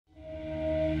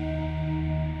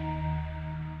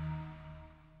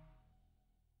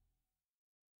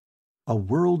A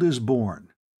World is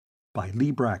Born by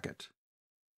Leigh Brackett.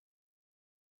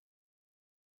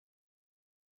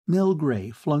 Mel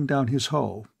Gray flung down his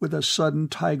hoe with a sudden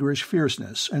tigerish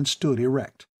fierceness and stood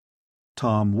erect.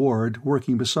 Tom Ward,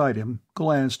 working beside him,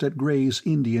 glanced at Gray's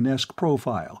Indian-esque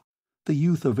profile, the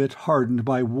youth of it hardened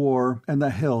by war and the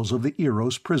hells of the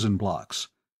Eros prison blocks.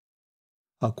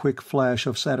 A quick flash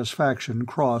of satisfaction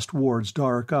crossed Ward's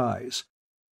dark eyes.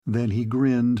 Then he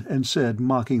grinned and said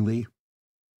mockingly,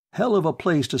 "Hell of a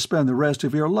place to spend the rest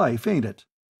of your life, ain't it?"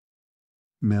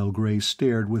 Mel Gray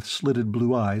stared with slitted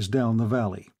blue eyes down the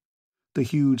valley. The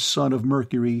huge sun of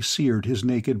Mercury seared his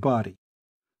naked body.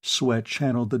 Sweat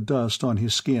channeled the dust on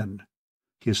his skin.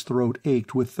 His throat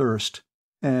ached with thirst,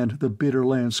 and the bitter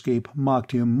landscape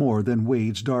mocked him more than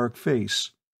Wade's dark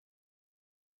face.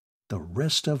 "The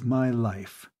rest of my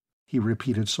life," he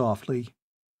repeated softly.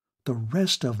 "The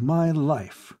rest of my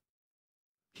life."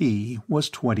 He was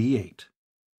 28.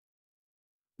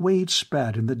 Wade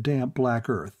spat in the damp black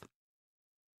earth.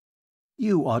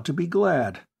 "You ought to be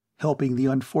glad. Helping the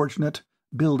unfortunate,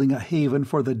 building a haven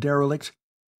for the derelict."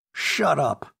 "Shut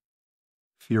up!"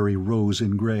 Fury rose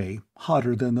in Gray,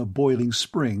 hotter than the boiling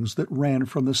springs that ran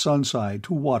from the sunside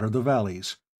to water the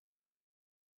valleys.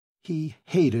 He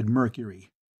hated Mercury.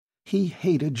 He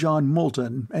hated John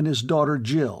Moulton and his daughter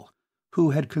Jill,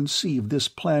 who had conceived this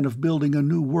plan of building a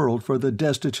new world for the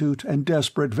destitute and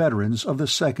desperate veterans of the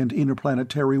Second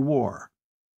Interplanetary War.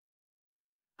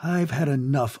 "I've had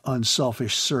enough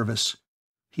unselfish service,"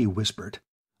 he whispered.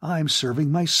 "I'm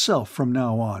serving myself from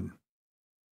now on."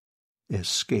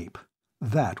 Escape.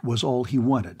 That was all he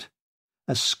wanted.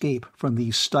 Escape from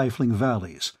these stifling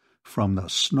valleys, from the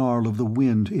snarl of the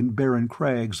wind in barren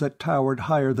crags that towered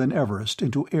higher than Everest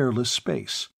into airless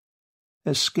space.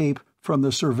 Escape from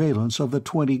the surveillance of the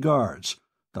 20 guards,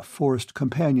 the forced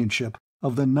companionship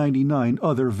of the 99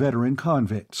 other veteran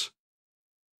convicts.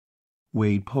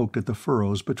 Wade poked at the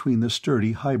furrows between the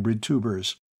sturdy hybrid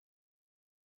tubers.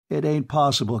 "It ain't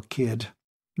possible, kid.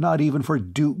 Not even for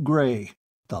Duke Gray,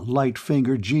 the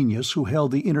light-fingered genius who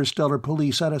held the interstellar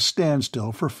police at a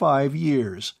standstill for 5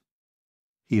 years."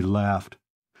 He laughed.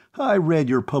 "I read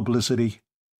your publicity."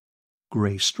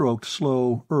 Gray stroked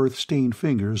slow, earth-stained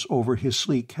fingers over his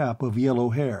sleek cap of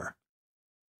yellow hair.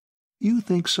 "You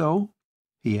think so?"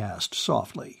 he asked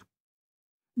softly.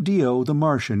 Dio the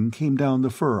Martian came down the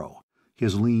furrow,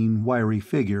 his lean, wiry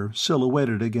figure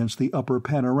silhouetted against the upper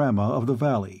panorama of the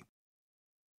valley.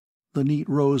 The neat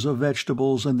rows of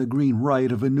vegetables and the green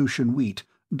riot of Venusian wheat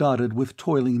dotted with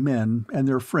toiling men and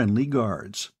their friendly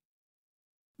guards.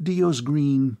 Dio's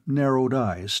green, narrowed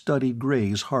eyes studied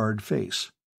Gray's hard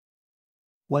face.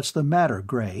 "What's the matter,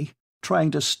 Gray?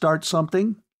 Trying to start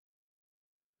something?"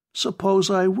 "Suppose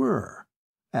I were?"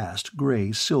 asked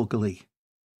Gray silkily.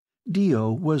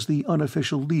 Dio was the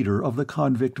unofficial leader of the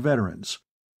convict veterans.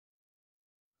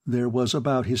 There was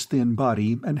about his thin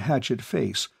body and hatchet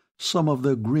face some of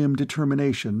the grim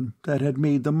determination that had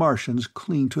made the Martians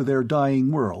cling to their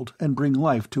dying world and bring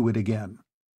life to it again.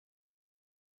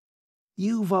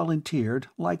 "You volunteered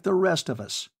like the rest of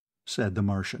us," said the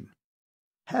Martian.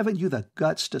 "Haven't you the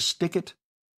guts to stick it?"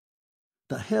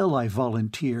 "The hell I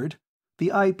volunteered.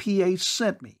 The IPA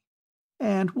sent me.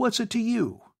 And what's it to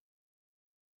you?"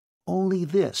 "Only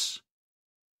this."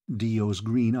 Dio's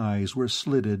green eyes were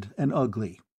slitted and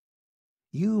ugly.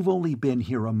 "You've only been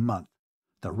here a month.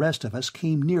 The rest of us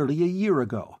came nearly a year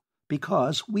ago,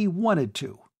 because we wanted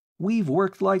to. We've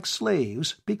worked like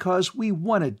slaves because we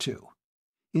wanted to.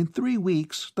 In 3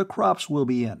 weeks the crops will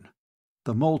be in.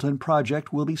 The Moulton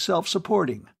project will be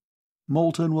self-supporting.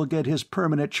 Moulton will get his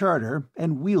permanent charter,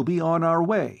 and we'll be on our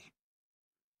way.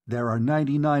 There are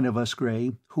 99 of us,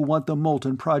 Gray, who want the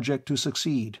Moulton project to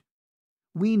succeed.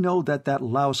 We know that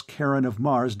louse Karen of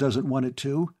Mars doesn't want it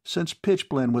to, since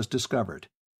pitchblende was discovered.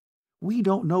 We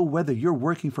don't know whether you're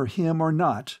working for him or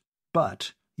not,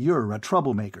 but you're a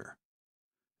troublemaker.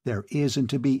 There isn't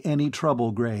to be any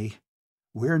trouble, Gray.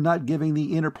 We're not giving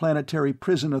the Interplanetary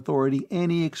Prison Authority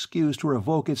any excuse to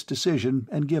revoke its decision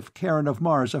and give Karen of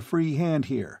Mars a free hand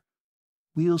here.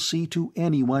 We'll see to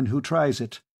anyone who tries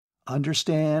it.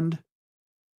 Understand?"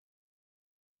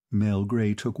 Mel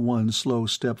Gray took one slow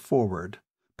step forward,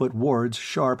 but Ward's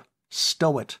sharp,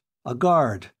 "Stow it! A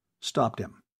guard!" stopped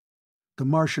him. The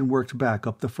Martian worked back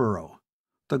up the furrow.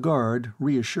 The guard,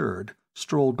 reassured,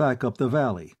 strolled back up the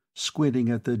valley, squinting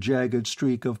at the jagged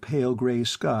streak of pale gray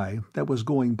sky that was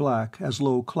going black as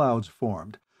low clouds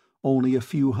formed, only a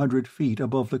few 100 feet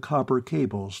above the copper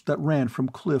cables that ran from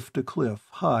cliff to cliff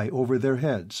high over their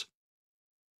heads.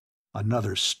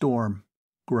 "Another storm,"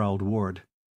 growled Ward.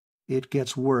 "It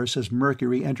gets worse as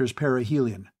Mercury enters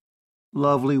perihelion.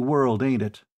 Lovely world, ain't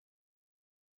it?"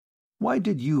 "Why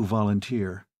did you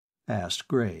volunteer?" asked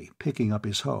Gray, picking up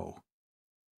his hoe.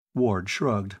 Ward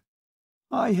shrugged.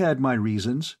 "I had my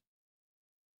reasons."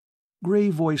 Gray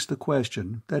voiced the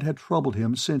question that had troubled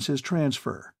him since his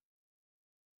transfer.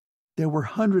 "There were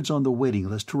hundreds on the waiting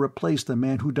list to replace the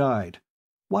man who died.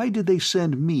 Why did they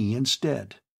send me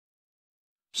instead?"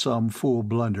 "Some fool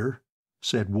blunder,"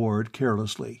 said Ward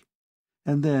carelessly,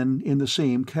 and then, in the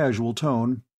same casual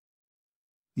tone,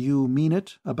 "You mean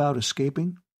it about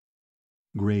escaping?"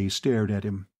 Gray stared at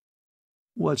him.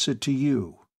 "What's it to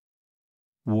you?"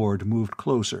 Ward moved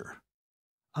closer.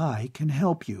 "I can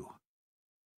help you."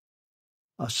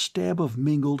 A stab of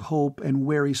mingled hope and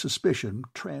wary suspicion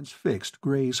transfixed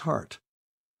Gray's heart.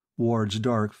 Ward's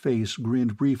dark face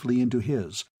grinned briefly into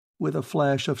his, with a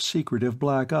flash of secretive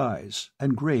black eyes,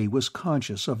 and Gray was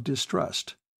conscious of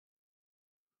distrust.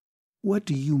 "What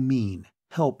do you mean,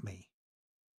 help me?"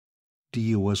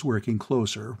 Dia was working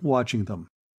closer, watching them.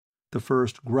 The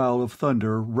first growl of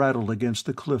thunder rattled against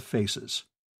the cliff faces.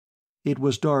 It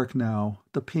was dark now,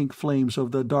 the pink flames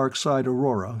of the dark side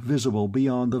aurora visible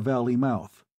beyond the valley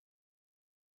mouth.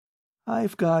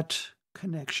 "I've got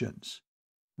connections,"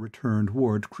 returned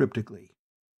Ward cryptically.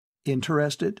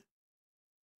 "Interested?"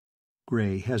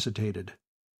 Gray hesitated.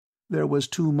 There was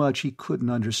too much he couldn't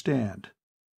understand.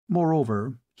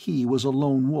 Moreover, he was a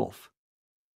lone wolf.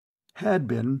 Had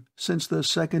been, since the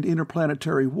Second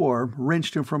Interplanetary War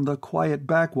wrenched him from the quiet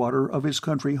backwater of his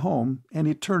country home an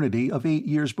eternity of 8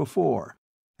 years before,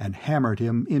 and hammered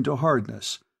him into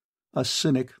hardness, a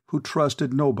cynic who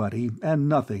trusted nobody and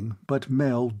nothing but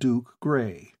Mel Duke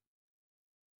Gray.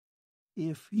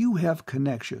 "If you have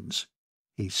connections,"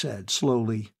 he said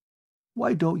slowly,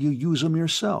 "why don't you use 'em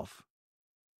yourself?"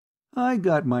 "I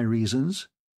got my reasons."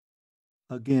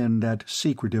 Again that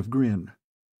secretive grin.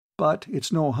 "But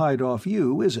it's no hide off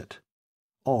you, is it?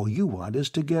 All you want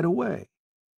is to get away."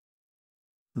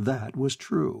 That was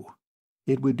true.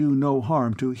 It would do no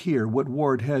harm to hear what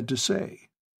Ward had to say.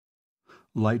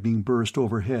 Lightning burst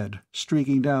overhead,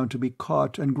 streaking down to be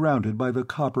caught and grounded by the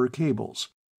copper cables.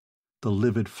 The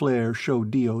livid flare showed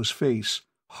Dio's face,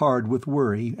 hard with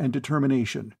worry and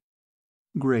determination.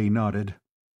 Gray nodded.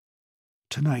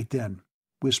 "Tonight, then,"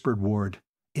 whispered Ward,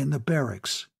 "in the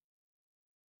barracks."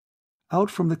 Out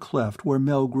from the cleft where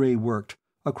Mel Gray worked,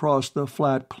 across the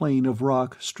flat plain of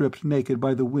rock stripped naked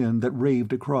by the wind that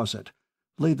raved across it,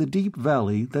 lay the deep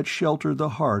valley that sheltered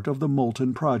the heart of the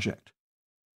molten project.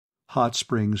 Hot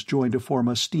springs joined to form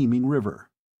a steaming river.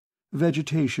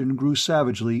 Vegetation grew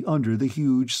savagely under the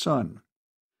huge sun.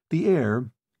 The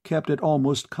air, kept at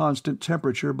almost constant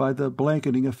temperature by the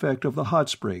blanketing effect of the hot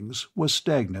springs, was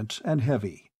stagnant and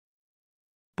heavy.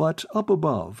 But up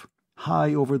above,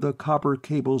 high over the copper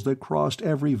cables that crossed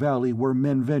every valley where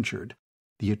men ventured,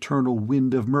 the eternal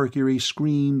wind of Mercury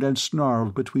screamed and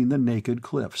snarled between the naked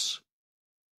cliffs.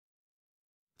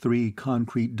 3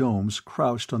 concrete domes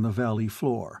crouched on the valley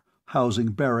floor,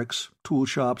 housing barracks, tool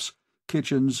shops,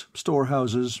 kitchens,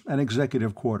 storehouses, and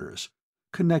executive quarters,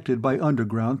 connected by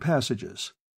underground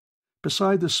passages.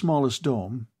 Beside the smallest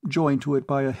dome, joined to it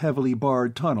by a heavily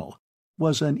barred tunnel,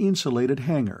 was an insulated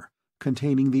hangar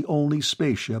containing the only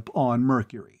spaceship on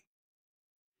Mercury.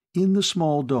 In the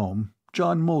small dome,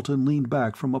 John Moulton leaned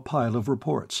back from a pile of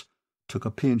reports, took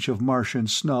a pinch of Martian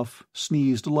snuff,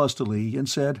 sneezed lustily, and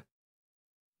said,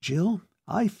 "Jill,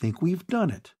 I think we've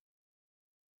done it."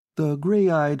 The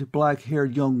gray-eyed,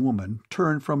 black-haired young woman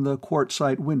turned from the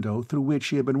quartzite window through which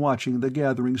she had been watching the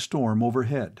gathering storm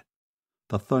overhead.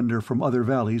 The thunder from other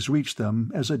valleys reached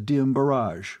them as a dim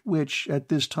barrage, which, at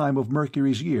this time of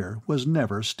Mercury's year, was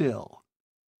never still.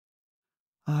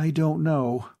 "I don't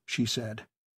know," she said.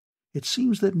 "It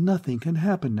seems that nothing can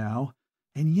happen now,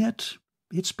 and yet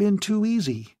it's been too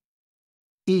easy."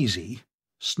 "Easy?"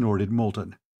 snorted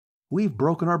Moulton. "We've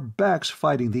broken our backs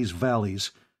fighting these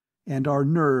valleys, and our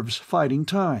nerves fighting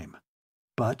time.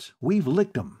 But we've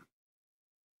licked 'em."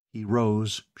 He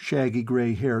rose, shaggy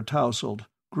gray hair tousled,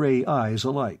 gray eyes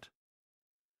alight.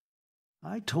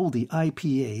 "I told the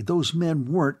IPA those men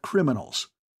weren't criminals.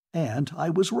 And I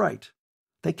was right.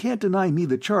 They can't deny me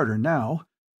the charter now,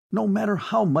 no matter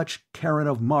how much Charon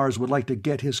of Mars would like to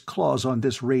get his claws on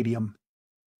this radium."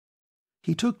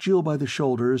 He took Jill by the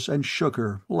shoulders and shook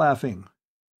her, laughing.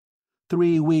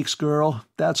 3 weeks, girl,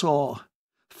 that's all.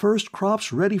 First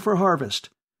crops ready for harvest.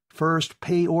 First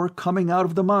pay ore coming out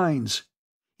of the mines.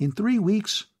 In 3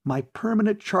 weeks, my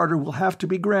permanent charter will have to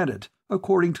be granted,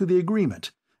 according to the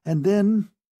agreement, and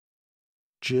then—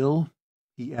 Jill,"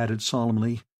 he added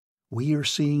solemnly, "we are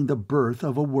seeing the birth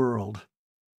of a world."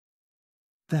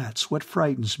 "That's what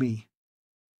frightens me."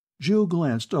 Jill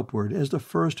glanced upward as the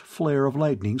first flare of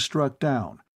lightning struck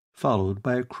down, followed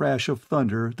by a crash of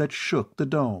thunder that shook the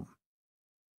dome.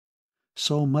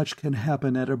 "So much can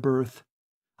happen at a birth.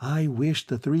 I wish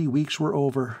the 3 weeks were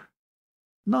over."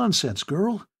 "Nonsense,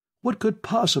 girl! What could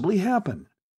possibly happen?"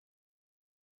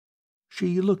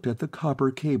 She looked at the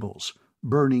copper cables,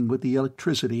 burning with the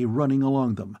electricity running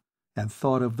along them, and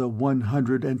thought of the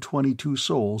 122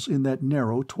 souls in that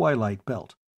narrow twilight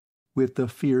belt, with the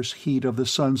fierce heat of the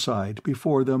sun side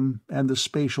before them and the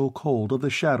spatial cold of the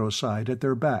shadow side at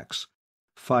their backs,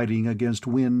 fighting against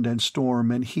wind and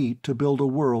storm and heat to build a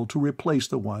world to replace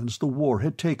the ones the war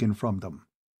had taken from them.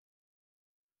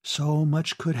 "So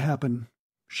much could happen,"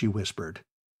 she whispered.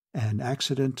 "An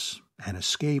accident, an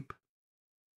escape."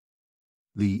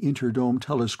 The Interdome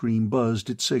telescreen buzzed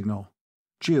its signal.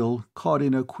 Jill, caught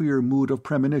in a queer mood of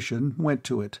premonition, went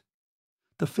to it.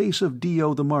 The face of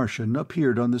Dio the Martian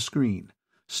appeared on the screen,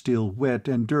 still wet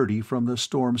and dirty from the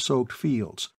storm-soaked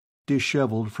fields,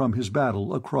 disheveled from his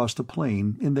battle across the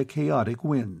plain in the chaotic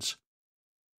winds.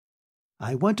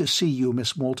 "I want to see you,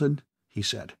 Miss Moulton," he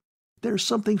said. "There's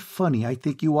something funny I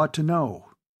think you ought to know."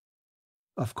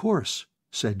 "Of course,"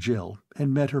 said Jill,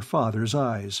 and met her father's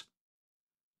eyes.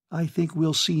 "I think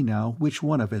we'll see now which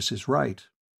one of us is right."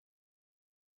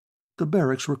 The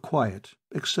barracks were quiet,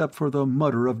 except for the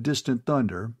mutter of distant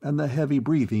thunder and the heavy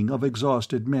breathing of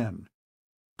exhausted men.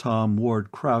 Tom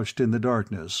Ward crouched in the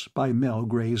darkness by Mel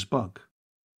Gray's bunk.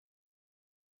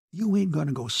 "You ain't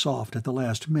gonna go soft at the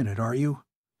last minute, are you?"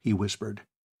 he whispered.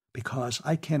 "Because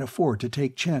I can't afford to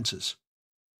take chances."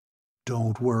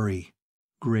 "Don't worry,"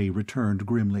 Gray returned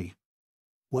grimly.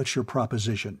 "What's your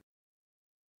proposition?"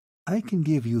 "I can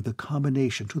give you the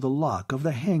combination to the lock of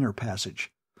the hangar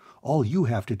passage. All you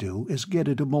have to do is get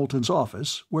into Moulton's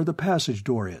office, where the passage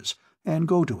door is, and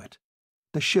go to it.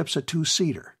 The ship's a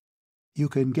 2-seater. You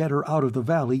can get her out of the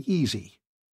valley easy."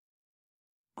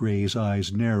 Gray's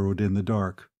eyes narrowed in the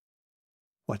dark.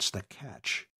 "What's the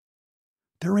catch?"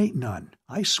 "There ain't none.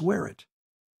 I swear it."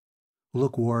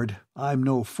 "Look, Ward, I'm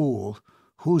no fool.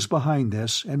 Who's behind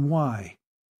this, and why?"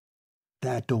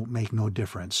 "That don't make no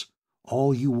difference.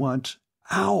 All you want—"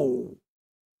 "Ow!"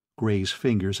 Gray's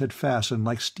fingers had fastened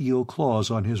like steel claws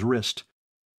on his wrist.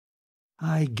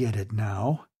 "I get it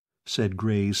now," said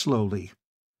Gray slowly.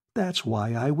 "That's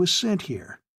why I was sent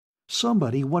here.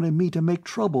 Somebody wanted me to make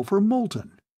trouble for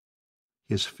Moulton."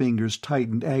 His fingers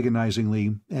tightened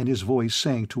agonizingly, and his voice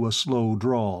sank to a slow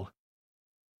drawl.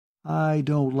 "I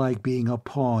don't like being a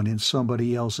pawn in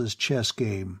somebody else's chess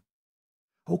game."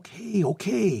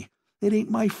 Okay. It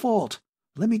ain't my fault.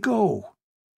 Let me go."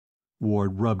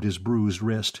 Ward rubbed his bruised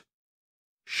wrist.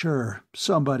 "Sure,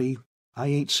 somebody, I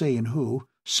ain't saying who,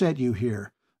 sent you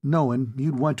here, knowing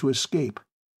you'd want to escape.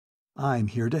 I'm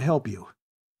here to help you.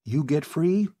 You get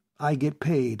free, I get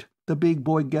paid, the big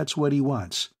boy gets what he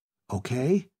wants.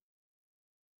 Okay?"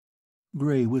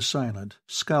 Gray was silent,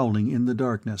 scowling in the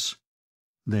darkness.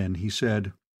 Then he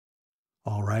said,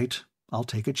 "All right, I'll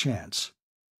take a chance."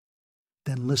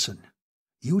 "Then listen.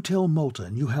 You tell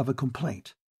Moulton you have a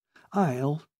complaint.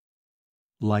 I'll—"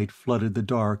 Light flooded the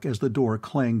dark as the door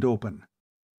clanged open.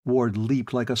 Ward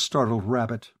leaped like a startled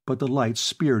rabbit, but the light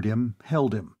speared him,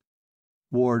 held him.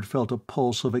 Ward felt a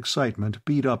pulse of excitement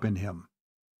beat up in him.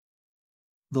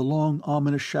 The long,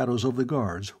 ominous shadows of the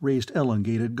guards raised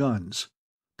elongated guns.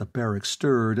 The barracks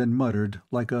stirred and muttered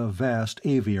like a vast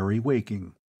aviary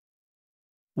waking.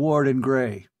 "Ward and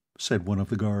Gray," said one of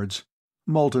the guards.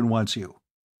 "Moulton wants you."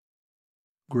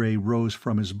 Gray rose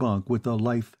from his bunk with the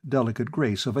lithe, delicate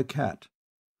grace of a cat.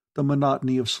 The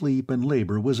monotony of sleep and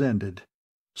labor was ended.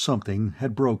 Something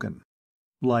had broken.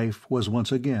 Life was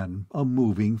once again a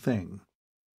moving thing.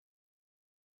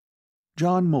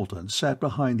 John Moulton sat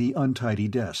behind the untidy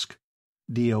desk.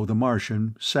 Dio the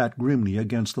Martian sat grimly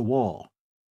against the wall.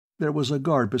 There was a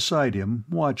guard beside him,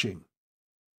 watching.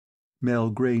 Mel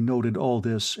Gray noted all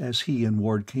this as he and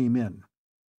Ward came in.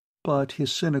 But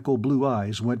his cynical blue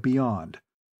eyes went beyond,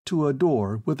 to a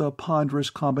door with a ponderous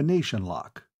combination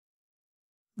lock.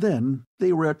 Then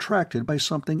they were attracted by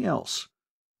something else,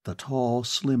 the tall,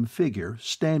 slim figure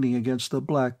standing against the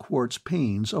black quartz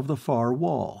panes of the far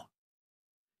wall.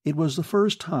 It was the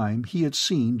first time he had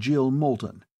seen Jill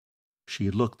Moulton. She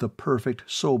looked the perfect,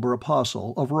 sober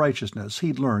apostle of righteousness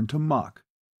he'd learned to mock.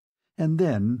 And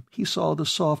then he saw the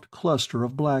soft cluster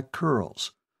of black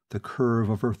curls, the curve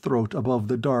of her throat above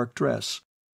the dark dress,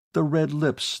 the red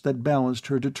lips that balanced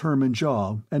her determined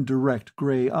jaw and direct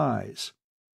gray eyes.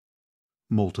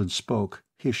 Moulton spoke,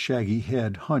 his shaggy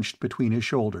head hunched between his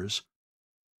shoulders.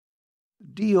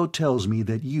 "Dio tells me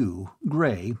that you,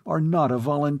 Gray, are not a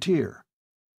volunteer."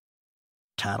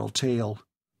 "Tattletale,"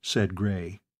 said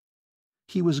Gray.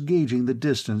 He was gauging the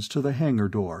distance to the hangar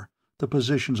door, the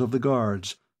positions of the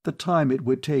guards, the time it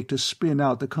would take to spin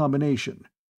out the combination,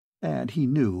 and he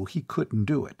knew he couldn't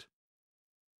do it.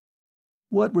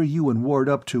 "What were you and Ward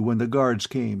up to when the guards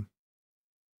came?"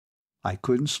 "I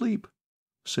couldn't sleep,"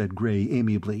 said Gray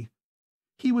amiably.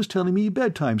 "He was telling me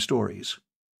bedtime stories."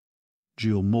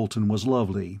 Jill Moulton was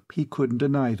lovely, he couldn't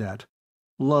deny that.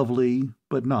 Lovely,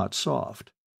 but not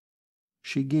soft.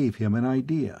 She gave him an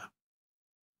idea.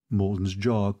 Moulton's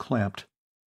jaw clamped.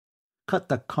 "Cut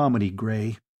the comedy,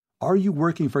 Gray. Are you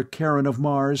working for Karen of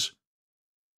Mars?"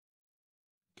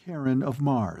 Karen of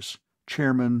Mars,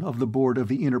 chairman of the board of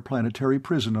the Interplanetary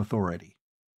Prison Authority.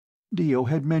 Dio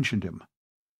had mentioned him.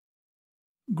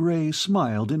 Gray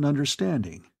smiled in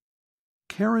understanding.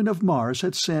 Karen of Mars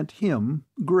had sent him,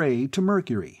 Gray, to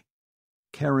Mercury.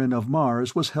 Karen of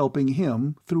Mars was helping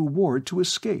him through Ward to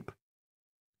escape.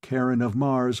 Karen of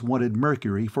Mars wanted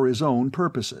Mercury for his own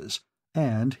purposes,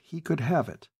 and he could have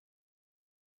it.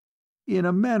 "In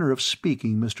a manner of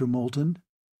speaking, Mr. Moulton,"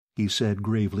 he said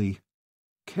gravely,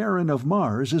 "Karen of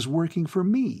Mars is working for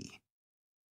me."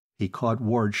 He caught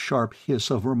Ward's sharp hiss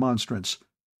of remonstrance.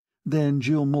 Then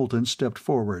Jill Moulton stepped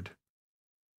forward.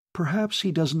 "Perhaps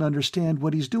he doesn't understand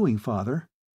what he's doing, Father."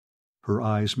 Her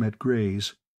eyes met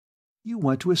Gray's. "You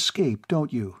want to escape,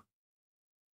 don't you?"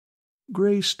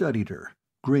 Gray studied her,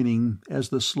 grinning as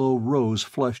the slow rose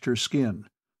flushed her skin.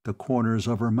 The corners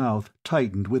of her mouth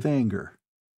tightened with anger.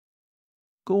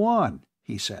 "Go on,"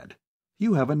 he said.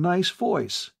 "You have a nice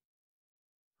voice."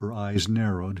 Her eyes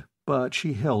narrowed, but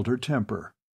she held her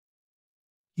temper.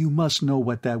 "You must know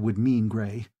what that would mean,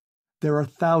 Gray. There are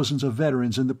thousands of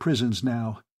veterans in the prisons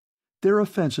now. Their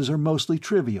offenses are mostly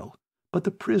trivial, but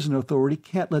the prison authority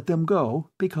can't let them go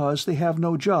because they have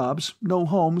no jobs, no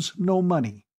homes, no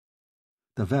money.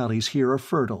 The valleys here are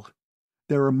fertile.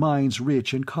 There are mines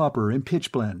rich in copper and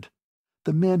pitchblende.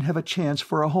 The men have a chance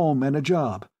for a home and a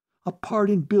job, a part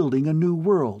in building a new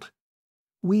world.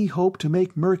 We hope to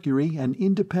make Mercury an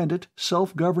independent,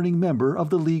 self-governing member of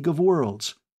the League of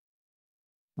Worlds."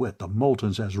 "With the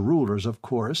Moultons as rulers, of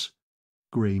course,"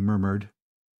 Gray murmured.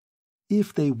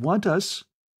 "If they want us,"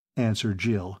 answered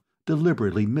Jill,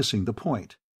 deliberately missing the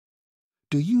point.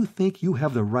 "Do you think you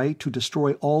have the right to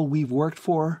destroy all we've worked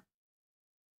for?"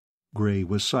 Gray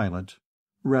was silent.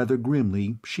 Rather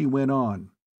grimly, she went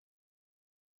on.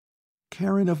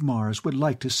 "Karen of Mars would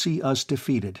like to see us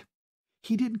defeated.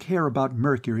 He didn't care about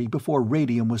Mercury before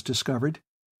radium was discovered,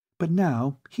 but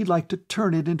now he'd like to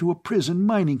turn it into a prison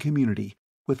mining community,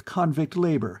 with convict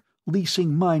labor,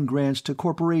 leasing mine grants to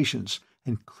corporations,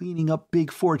 and cleaning up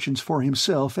big fortunes for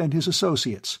himself and his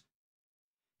associates.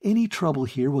 Any trouble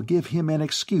here will give him an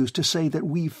excuse to say that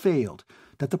we've failed,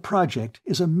 that the project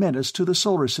is a menace to the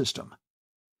solar system.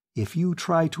 If you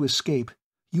try to escape,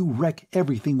 you wreck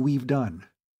everything we've done.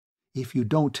 If you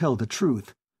don't tell the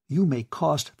truth, you may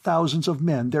cost thousands of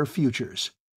men their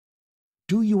futures.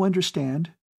 Do you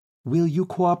understand? Will you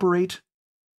cooperate?"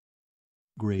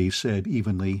 Gray said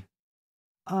evenly,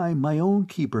 "I'm my own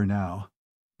keeper now.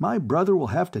 My brother will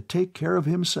have to take care of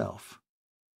himself."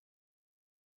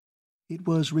 It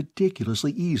was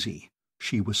ridiculously easy.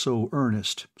 She was so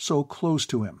earnest, so close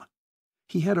to him.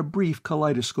 He had a brief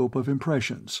kaleidoscope of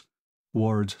impressions.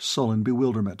 Ward's sullen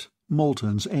bewilderment,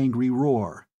 Moulton's angry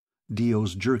roar,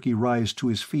 Dio's jerky rise to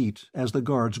his feet as the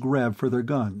guards grabbed for their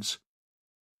guns.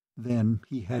 Then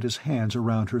he had his hands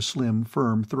around her slim,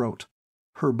 firm throat,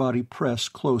 her body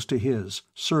pressed close to his,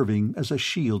 serving as a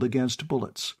shield against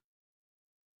bullets.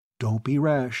 "Don't be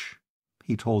rash,"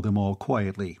 he told them all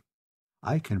quietly.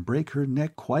 "I can break her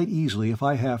neck quite easily if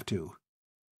I have to.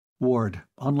 Ward,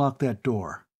 unlock that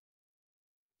door."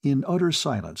 In utter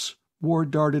silence, Ward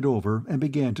darted over and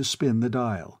began to spin the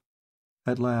dial.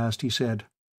 At last he said,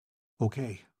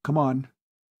 "Okay, come on."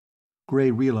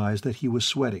 Gray realized that he was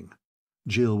sweating.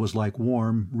 Jill was like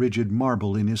warm, rigid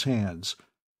marble in his hands.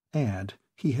 And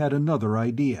he had another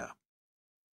idea.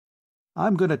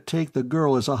 "I'm going to take the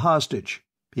girl as a hostage,"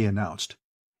 he announced.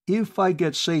 "If I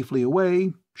get safely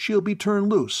away, she'll be turned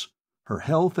loose, her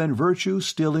health and virtue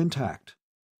still intact.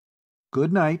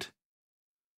 Good night."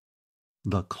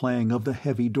 The clang of the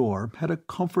heavy door had a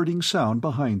comforting sound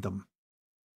behind them.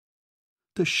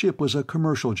 The ship was a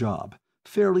commercial job,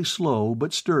 fairly slow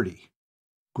but sturdy.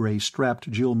 Gray strapped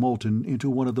Jill Moulton into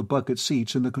one of the bucket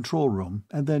seats in the control room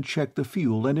and then checked the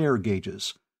fuel and air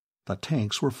gauges. The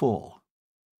tanks were full.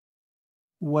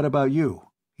 "What about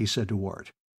you?" he said to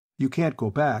Ward. "You can't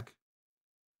go back."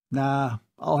 "Nah,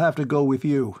 I'll have to go with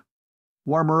you.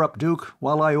 Warm her up, Duke,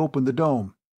 while I open the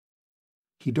dome."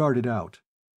 He darted out.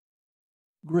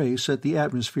 Gray set the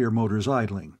atmosphere motors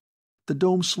idling. The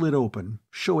dome slid open,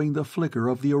 showing the flicker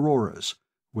of the auroras,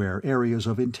 where areas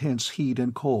of intense heat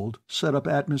and cold set up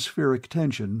atmospheric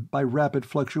tension by rapid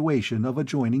fluctuation of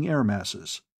adjoining air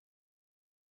masses.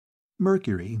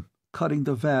 Mercury, cutting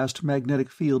the vast magnetic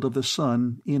field of the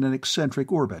sun in an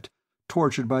eccentric orbit,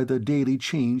 tortured by the daily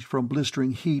change from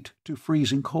blistering heat to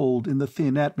freezing cold in the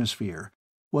thin atmosphere,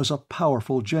 was a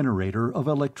powerful generator of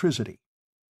electricity.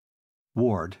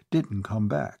 Ward didn't come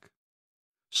back.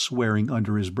 Swearing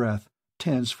under his breath,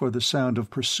 tense for the sound of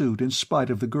pursuit in spite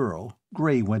of the girl,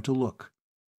 Gray went to look.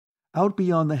 Out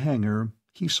beyond the hangar,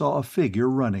 he saw a figure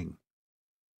running.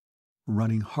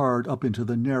 Running hard up into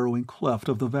the narrowing cleft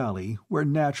of the valley where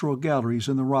natural galleries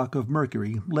in the rock of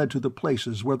Mercury led to the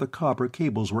places where the copper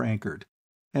cables were anchored,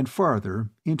 and farther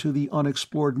into the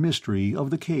unexplored mystery of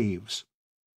the caves.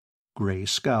 Gray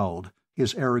scowled,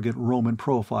 his arrogant Roman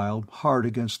profile hard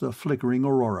against the flickering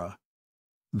aurora.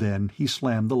 Then he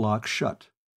slammed the lock shut.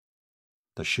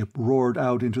 The ship roared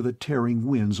out into the tearing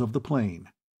winds of the plain.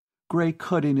 Gray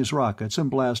cut in his rockets and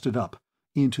blasted up,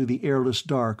 into the airless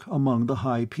dark among the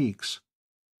high peaks.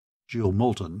 Jill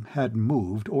Moulton hadn't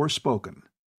moved or spoken.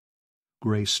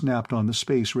 Gray snapped on the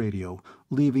space radio,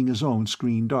 leaving his own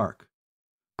screen dark.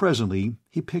 Presently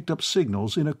he picked up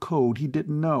signals in a code he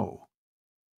didn't know.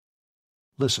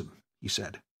 "Listen," he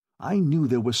said. "I knew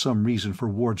there was some reason for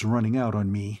Ward's running out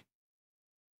on me."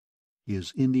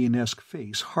 His Indian-esque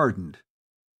face hardened.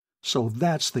 "So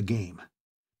that's the game.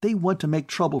 They want to make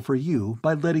trouble for you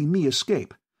by letting me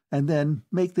escape, and then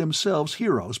make themselves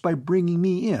heroes by bringing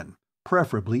me in,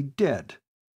 preferably dead.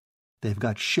 They've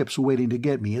got ships waiting to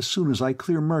get me as soon as I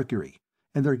clear Mercury,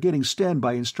 and they're getting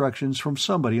standby instructions from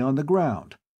somebody on the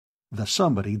ground. The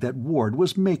somebody that Ward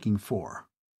was making for."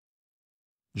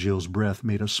 Jill's breath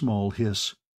made a small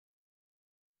hiss.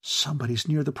 "Somebody's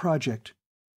near the project."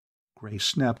 Gray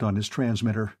snapped on his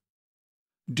transmitter.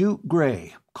 "Duke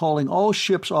Gray, calling all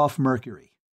ships off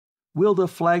Mercury. Will the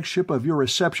flagship of your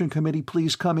reception committee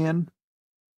please come in?"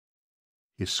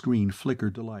 His screen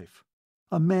flickered to life.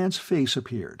 A man's face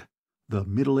appeared, the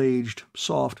middle-aged,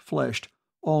 soft-fleshed,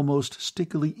 almost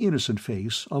stickily innocent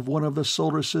face of one of the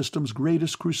solar system's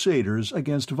greatest crusaders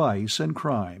against vice and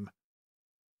crime.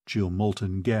 Jill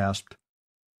Moulton gasped.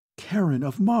 "Karen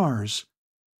of Mars!"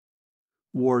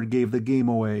 "Ward gave the game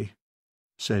away,"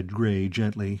 said Gray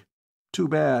gently. "Too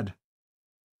bad."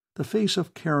 The face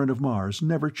of Karen of Mars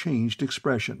never changed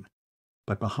expression,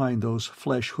 but behind those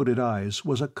flesh-hooded eyes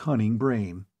was a cunning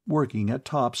brain, working at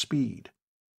top speed.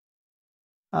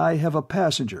 "I have a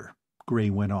passenger," Gray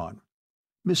went on.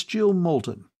 "Miss Jill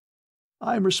Moulton.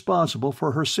 I'm responsible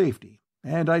for her safety,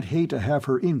 and I'd hate to have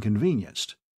her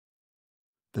inconvenienced."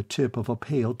 The tip of a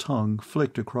pale tongue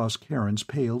flicked across Karen's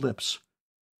pale lips.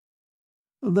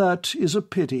 "That is a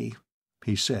pity,"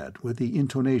 he said with the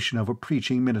intonation of a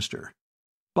preaching minister.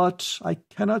 "But I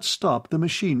cannot stop the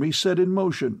machinery set in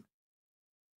motion."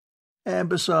 "And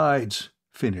besides,"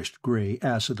 finished Gray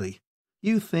acidly,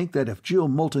 "you think that if Jill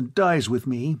Moulton dies with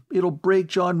me, it'll break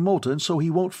John Moulton so he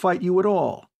won't fight you at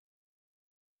all."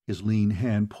 His lean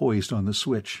hand poised on the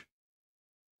switch.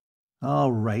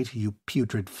 "All right, you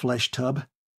putrid flesh tub.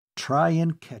 Try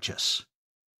and catch us."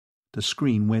 The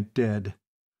screen went dead.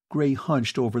 Gray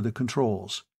hunched over the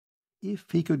controls.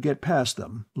 If he could get past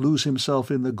them, lose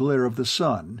himself in the glare of the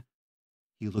sun.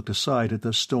 He looked aside at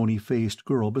the stony-faced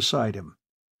girl beside him.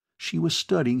 She was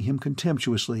studying him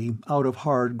contemptuously out of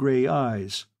hard gray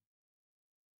eyes.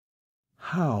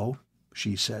 "How,"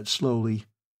 she said slowly,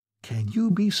 "can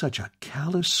you be such a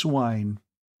callous swine?"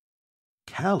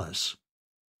 "Callous?"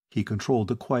 He controlled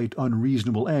the quite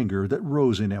unreasonable anger that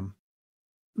rose in him.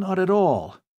 "Not at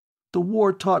all. The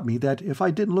war taught me that if I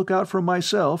didn't look out for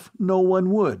myself, no one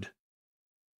would."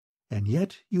 "And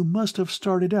yet you must have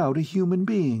started out a human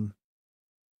being."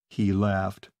 He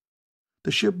laughed.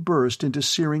 The ship burst into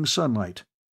searing sunlight.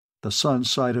 The sun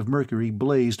side of Mercury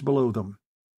blazed below them.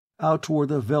 Out toward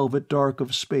the velvet dark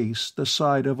of space the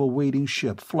side of a waiting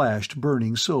ship flashed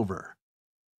burning silver.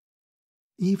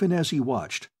 Even as he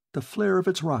watched, the flare of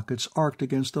its rockets arced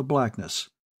against the blackness.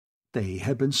 They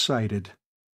had been sighted.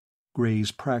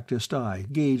 Gray's practiced eye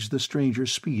gauged the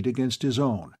stranger's speed against his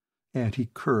own, and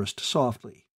he cursed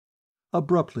softly.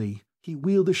 Abruptly, he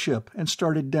wheeled the ship and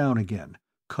started down again,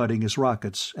 cutting his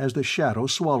rockets as the shadow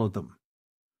swallowed them.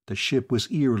 The ship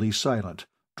was eerily silent,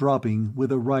 dropping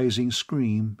with a rising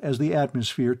scream as the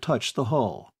atmosphere touched the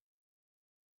hull.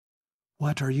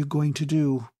 "What are you going to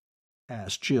do?"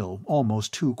 asked Jill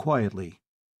almost too quietly.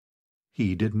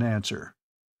 He didn't answer.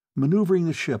 Maneuvering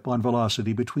the ship on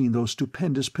velocity between those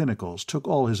stupendous pinnacles took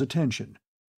all his attention.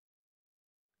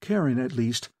 Karen, at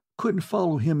least, couldn't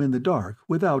follow him in the dark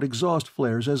without exhaust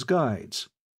flares as guides.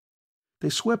 They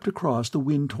swept across the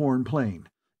wind-torn plain,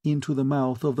 into the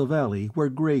mouth of the valley where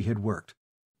Gray had worked,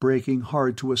 braking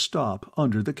hard to a stop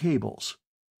under the cables.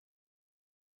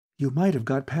 "You might have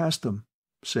got past them,"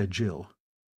 said Jill.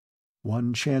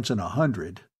 "1 chance in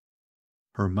 100.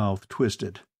 Her mouth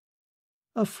twisted.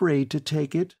 "Afraid to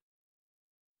take it?"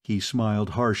 He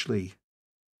smiled harshly.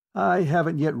 "I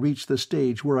haven't yet reached the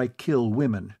stage where I kill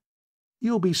women.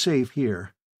 You'll be safe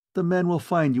here. The men will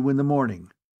find you in the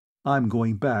morning. I'm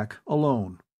going back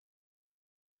alone."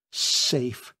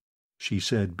 "Safe," she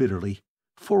said bitterly.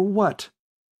 "For what?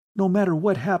 No matter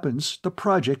what happens, the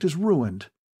project is ruined."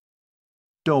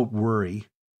 "Don't worry,"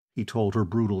 he told her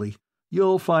brutally.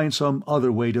 "You'll find some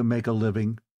other way to make a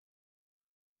living."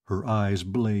 Her eyes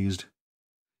blazed.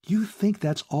 "You think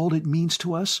that's all it means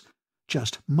to us?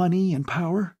 Just money and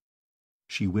power?"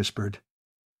 She whispered,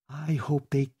 "I hope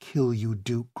they kill you,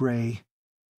 Duke Gray."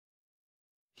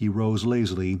 He rose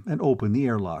lazily and opened the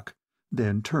airlock,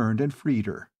 then turned and freed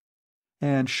her.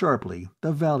 And sharply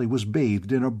the valley was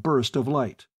bathed in a burst of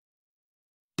light.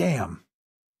 "Damn!"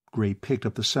 Gray picked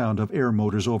up the sound of air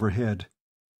motors overhead.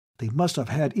 "They must have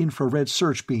had infrared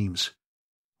search beams.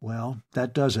 Well,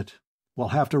 that does it. We'll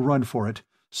have to run for it,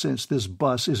 since this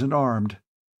bus isn't armed."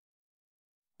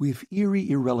 With eerie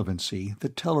irrelevancy, the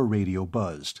teleradio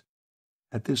buzzed.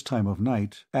 At this time of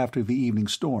night, after the evening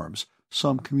storms,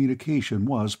 some communication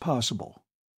was possible.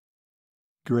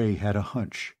 Gray had a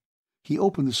hunch. He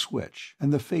opened the switch,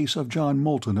 and the face of John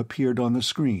Moulton appeared on the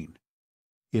screen.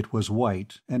 It was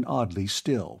white and oddly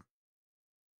still.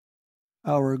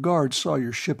 "Our guards saw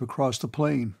your ship across the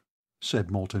plain,"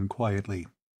 said Moulton quietly.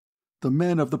 "The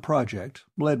men of the project,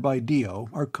 led by Dio,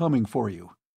 are coming for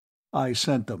you. I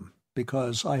sent them,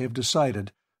 because I have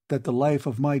decided that the life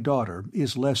of my daughter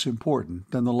is less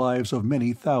important than the lives of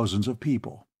many thousands of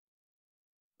people.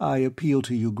 I appeal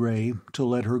to you, Gray, to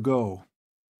let her go.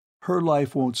 Her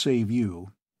life won't save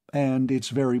you, and it's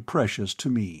very precious to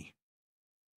me."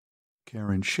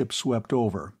 Karen's ship swept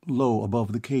over, low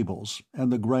above the cables,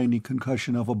 and the grinding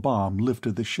concussion of a bomb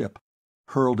lifted the ship,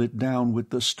 hurled it down with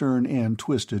the stern end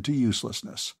twisted to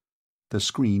uselessness. The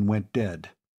screen went dead.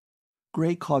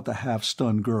 Gray caught the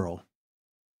half-stunned girl.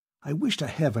 "I wish to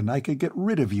heaven I could get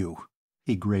rid of you,"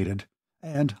 he grated,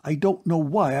 "and I don't know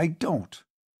why I don't."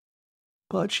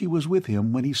 But she was with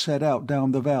him when he set out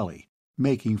down the valley,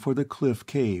 making for the cliff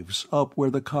caves up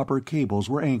where the copper cables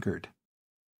were anchored.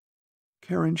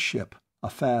 Karen's ship, a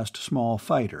fast small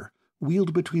fighter,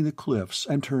 wheeled between the cliffs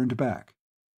and turned back.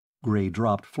 Gray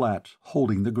dropped flat,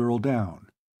 holding the girl down.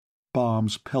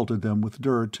 Bombs pelted them with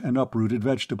dirt and uprooted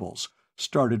vegetables,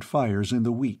 started fires in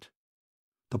the wheat.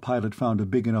 The pilot found a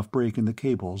big enough break in the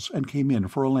cables and came in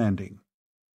for a landing.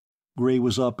 Gray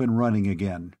was up and running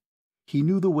again. He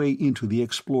knew the way into the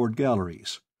explored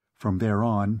galleries. From there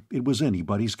on, it was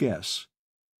anybody's guess.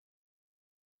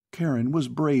 Karen was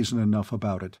brazen enough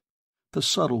about it. The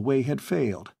subtle way had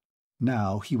failed.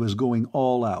 Now he was going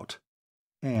all out.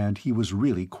 And he was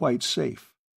really quite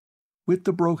safe. With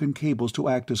the broken cables to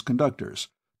act as conductors,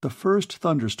 the first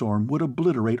thunderstorm would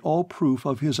obliterate all proof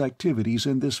of his activities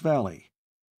in this valley.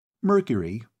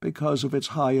 Mercury, because of its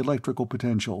high electrical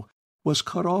potential, was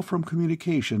cut off from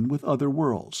communication with other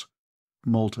worlds.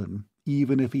 Moulton,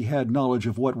 even if he had knowledge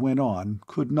of what went on,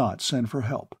 could not send for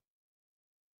help.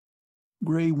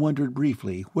 Gray wondered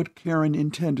briefly what Karen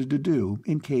intended to do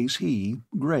in case he,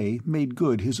 Gray, made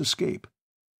good his escape.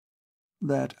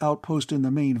 That outpost in the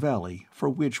main valley, for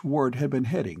which Ward had been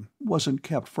heading, wasn't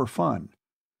kept for fun.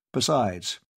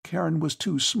 Besides, Karen was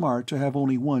too smart to have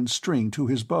only one string to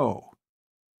his bow.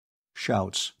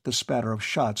 Shouts, the spatter of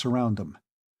shots around them.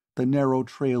 The narrow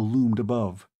trail loomed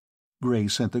above. Gray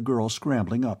sent the girl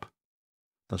scrambling up.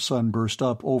 The sun burst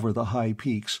up over the high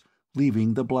peaks,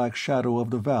 leaving the black shadow of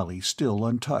the valley still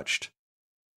untouched.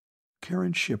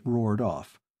 Karen's ship roared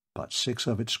off, but 6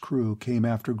 of its crew came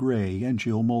after Gray and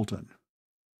Jill Moulton.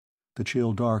 The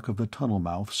chill dark of the tunnel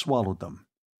mouth swallowed them.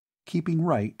 Keeping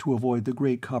right to avoid the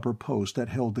great copper post that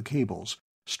held the cables,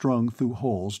 strung through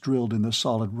holes drilled in the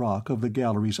solid rock of the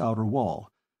gallery's outer wall,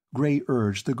 Gray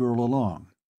urged the girl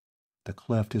along. The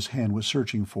cleft his hand was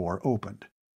searching for opened.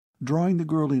 Drawing the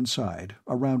girl inside,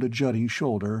 around a jutting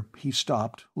shoulder, he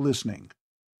stopped, listening.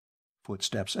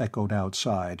 Footsteps echoed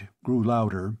outside, grew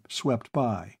louder, swept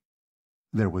by.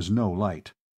 There was no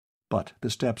light, but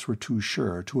the steps were too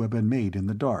sure to have been made in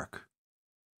the dark.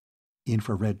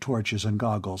 "Infrared torches and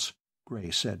goggles,"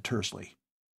 Gray said tersely.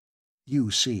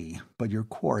 "You see, but your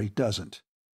quarry doesn't.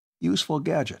 Useful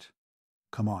gadget.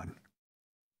 Come on."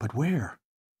 "But where?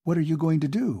 What are you going to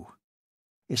do?"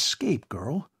 "Escape,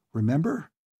 girl.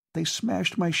 Remember? They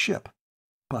smashed my ship.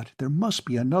 But there must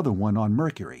be another one on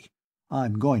Mercury.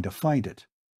 I'm going to find it."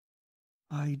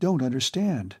 "I don't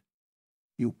understand."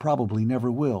 "You probably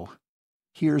never will.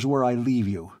 Here's where I leave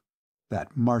you.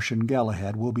 That Martian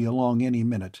Galahad will be along any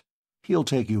minute. He'll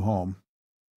take you home."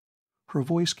 Her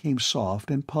voice came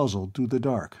soft and puzzled through the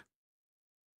dark.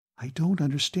 "I don't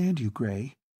understand you,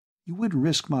 Gray. You wouldn't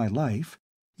risk my life,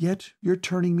 yet you're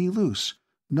turning me loose,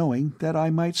 knowing that I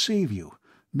might save you,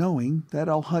 knowing that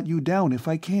I'll hunt you down if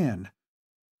I can.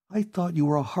 I thought you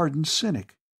were a hardened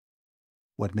cynic."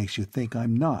 "What makes you think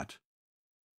I'm not?"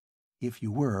 "If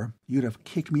you were, you'd have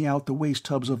kicked me out the waste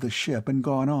tubs of the ship and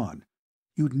gone on.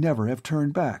 You'd never have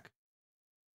turned back."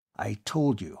 "I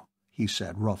told you," he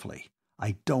said roughly,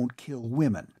 "I don't kill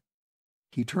women."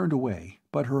 He turned away,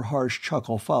 but her harsh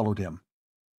chuckle followed him.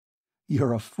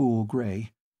 "You're a fool,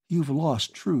 Gray. You've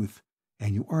lost truth,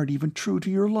 and you aren't even true to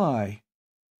your lie."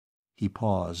 He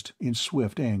paused, in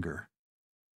swift anger.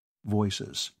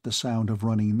 Voices, the sound of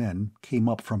running men, came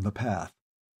up from the path.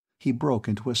 He broke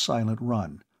into a silent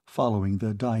run, following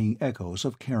the dying echoes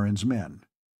of Karen's men.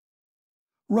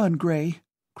 "Run, Gray!"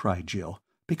 cried Jill,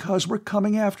 "because we're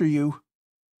coming after you!"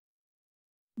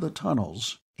 The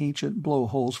tunnels, ancient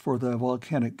blowholes for the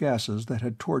volcanic gases that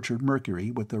had tortured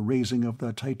Mercury with the raising of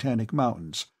the Titanic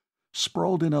mountains,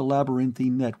 sprawled in a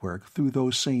labyrinthine network through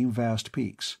those same vast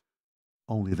peaks.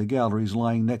 Only the galleries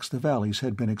lying next the valleys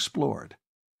had been explored.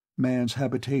 Man's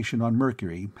habitation on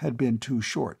Mercury had been too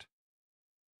short.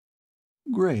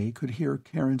 Gray could hear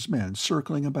Karen's men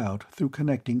circling about through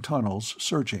connecting tunnels,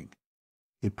 searching.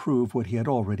 It proved what he had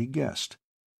already guessed.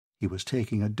 He was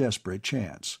taking a desperate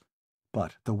chance.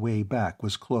 But the way back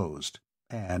was closed,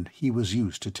 and he was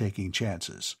used to taking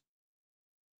chances.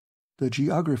 The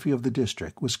geography of the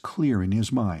district was clear in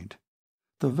his mind.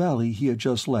 The valley he had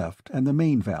just left and the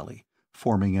main valley,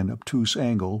 forming an obtuse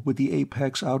angle with the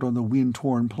apex out on the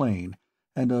wind-torn plain,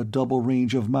 and a double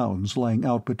range of mountains lying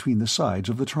out between the sides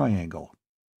of the triangle.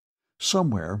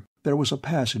 Somewhere there was a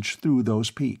passage through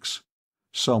those peaks.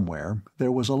 Somewhere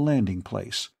there was a landing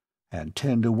place, and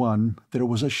 10 to 1 there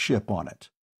was a ship on it.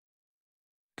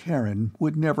 Karen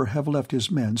would never have left his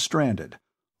men stranded,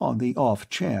 on the off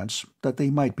chance that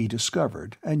they might be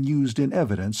discovered and used in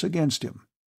evidence against him.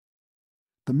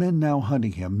 The men now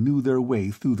hunting him knew their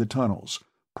way through the tunnels,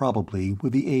 probably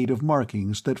with the aid of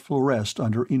markings that fluoresced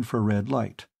under infrared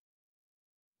light.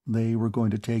 They were going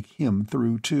to take him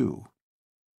through, too.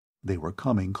 They were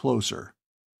coming closer.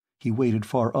 He waited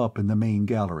far up in the main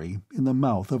gallery, in the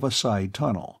mouth of a side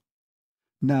tunnel.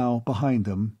 Now, behind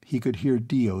them, he could hear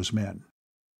Dio's men.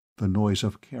 The noise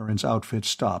of Karen's outfit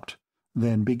stopped,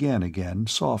 then began again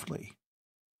softly.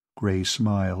 Gray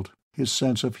smiled, his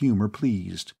sense of humor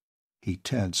pleased. He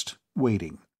tensed,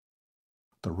 waiting.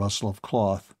 The rustle of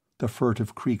cloth, the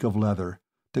furtive creak of leather,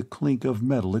 the clink of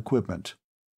metal equipment.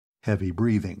 Heavy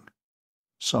breathing.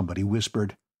 Somebody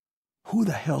whispered, "Who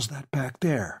the hell's that back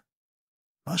there?"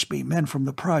 "Must be men from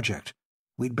the project.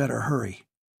 We'd better hurry."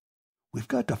 "We've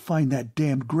got to find that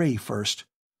damned Gray first,"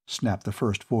 snapped the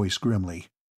first voice grimly.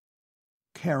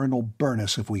 "Karen'll burn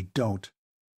us if we don't."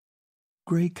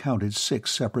 Gray counted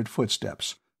 6 separate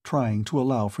footsteps, trying to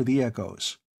allow for the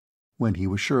echoes. When he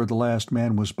was sure the last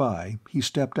man was by, he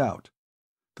stepped out.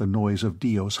 The noise of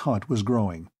Dio's hunt was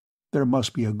growing. There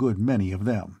must be a good many of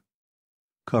them.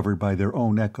 Covered by their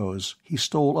own echoes, he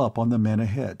stole up on the men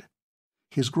ahead.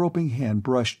 His groping hand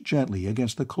brushed gently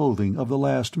against the clothing of the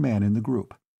last man in the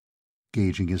group.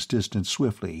 Gauging his distance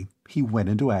swiftly, he went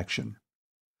into action.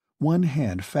 One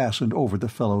hand fastened over the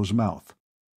fellow's mouth.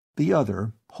 The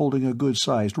other, holding a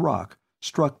good-sized rock,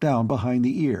 struck down behind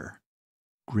the ear.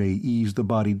 Gray eased the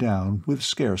body down with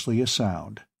scarcely a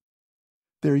sound.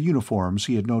 Their uniforms,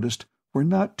 he had noticed, were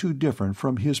not too different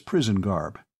from his prison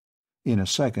garb. In a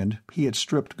second he had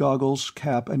stripped goggles,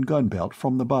 cap, and gun-belt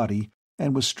from the body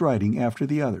and was striding after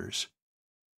the others.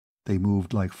 They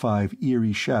moved like 5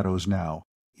 eerie shadows now,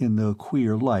 in the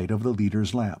queer light of the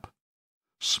leader's lamp.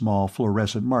 Small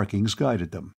fluorescent markings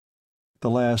guided them. The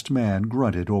last man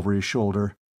grunted over his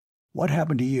shoulder, "What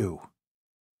happened to you?"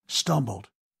 "Stumbled,"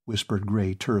 whispered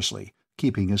Gray tersely,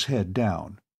 keeping his head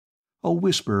down. A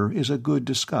whisper is a good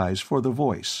disguise for the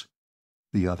voice.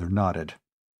 The other nodded.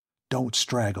 "Don't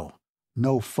straggle.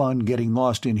 No fun getting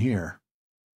lost in here."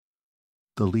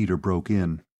 The leader broke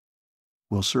in.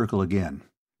 "We'll circle again.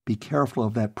 Be careful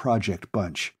of that project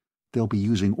bunch. They'll be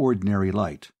using ordinary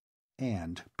light.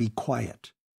 And be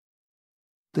quiet."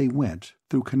 They went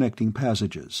through connecting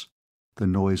passages. The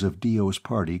noise of Dio's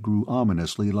party grew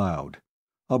ominously loud.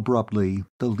 Abruptly,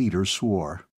 the leader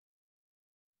swore.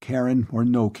 "Karen or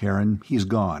no Karen, he's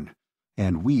gone.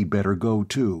 And we'd better go,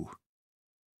 too."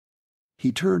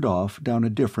 He turned off down a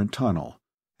different tunnel,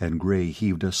 and Gray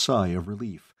heaved a sigh of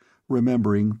relief,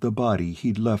 remembering the body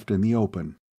he'd left in the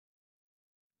open.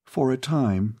 For a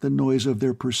time the noise of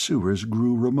their pursuers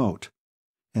grew remote,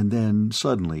 and then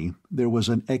suddenly there was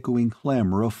an echoing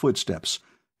clamor of footsteps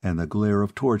and the glare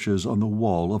of torches on the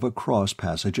wall of a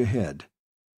cross-passage ahead.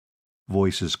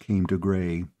 Voices came to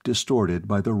Gray, distorted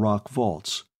by the rock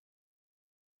vaults.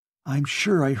 "I'm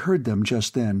sure I heard them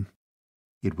just then."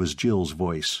 It was Jill's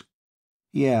voice.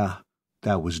 "Yeah,"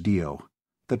 that was Dio.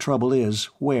 "The trouble is,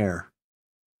 where?"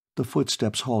 The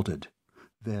footsteps halted.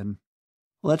 Then,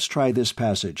 "Let's try this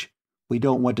passage. We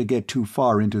don't want to get too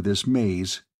far into this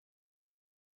maze."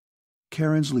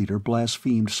 Karen's leader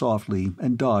blasphemed softly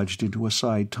and dodged into a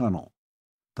side tunnel.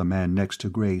 The man next to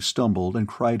Gray stumbled and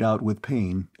cried out with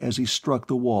pain as he struck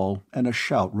the wall, and a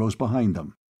shout rose behind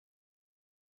them.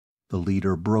 The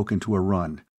leader broke into a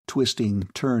run, twisting,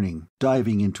 turning,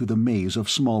 diving into the maze of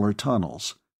smaller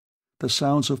tunnels. The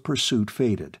sounds of pursuit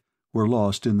faded, were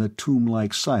lost in the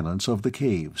tomb-like silence of the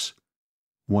caves.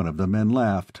 One of the men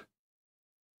laughed.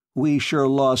 "We sure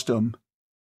lost 'em."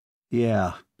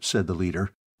 "Yeah," said the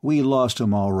leader. "We lost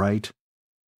 'em all right."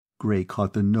 Gray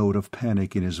caught the note of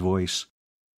panic in his voice.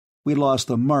 "We lost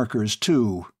the markers,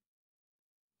 too."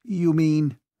 "You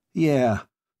mean—" "Yeah,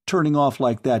 turning off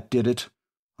like that did it.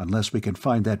 Unless we can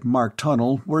find that marked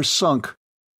tunnel, we're sunk."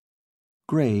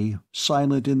 Gray,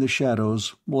 silent in the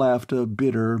shadows, laughed a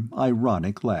bitter,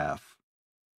 ironic laugh.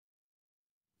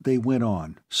 They went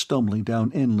on, stumbling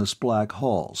down endless black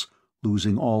halls,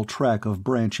 losing all track of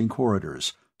branching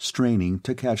corridors, straining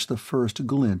to catch the first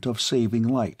glint of saving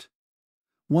light.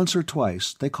 Once or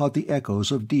twice they caught the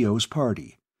echoes of Dio's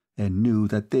party, and knew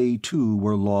that they too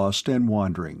were lost and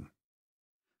wandering.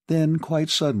 Then, quite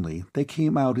suddenly, they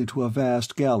came out into a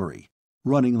vast gallery,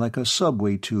 running like a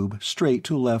subway tube straight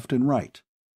to left and right.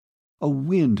 A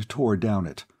wind tore down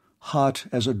it, hot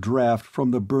as a draft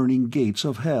from the burning gates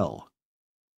of hell.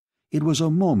 It was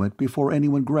a moment before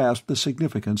anyone grasped the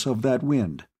significance of that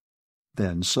wind.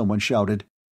 Then someone shouted,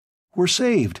 "We're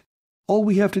saved! All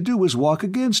we have to do is walk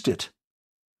against it!"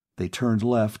 They turned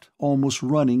left, almost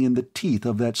running in the teeth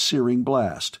of that searing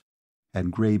blast,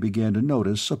 and Gray began to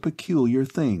notice a peculiar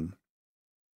thing.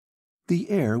 The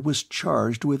air was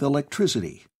charged with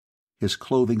electricity. His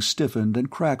clothing stiffened and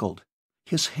crackled.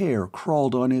 His hair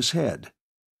crawled on his head.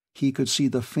 He could see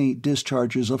the faint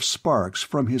discharges of sparks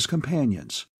from his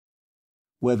companions.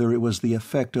 Whether it was the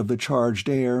effect of the charged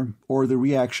air or the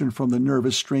reaction from the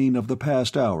nervous strain of the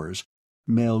past hours,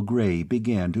 Mel Gray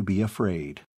began to be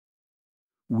afraid.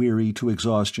 Weary to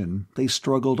exhaustion, they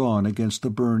struggled on against the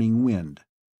burning wind.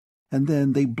 And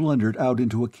then they blundered out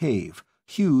into a cave,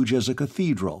 huge as a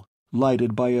cathedral,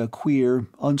 lighted by a queer,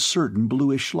 uncertain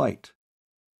bluish light.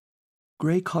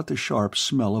 Gray caught the sharp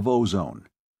smell of ozone.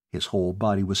 His whole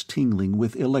body was tingling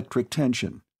with electric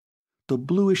tension. The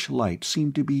bluish light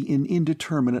seemed to be in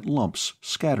indeterminate lumps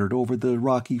scattered over the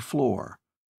rocky floor.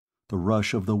 The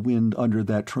rush of the wind under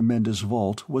that tremendous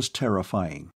vault was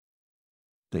terrifying.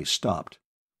 They stopped,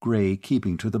 Gray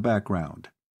keeping to the background.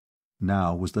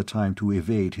 Now was the time to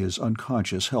evade his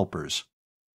unconscious helpers.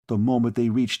 The moment they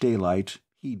reached daylight,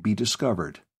 he'd be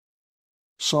discovered.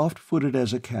 Soft-footed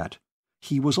as a cat,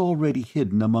 he was already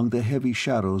hidden among the heavy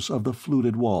shadows of the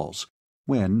fluted walls,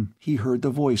 when he heard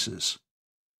the voices.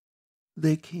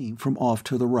 They came from off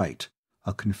to the right,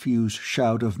 a confused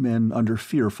shout of men under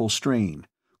fearful strain,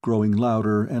 growing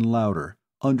louder and louder,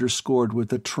 underscored with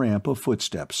the tramp of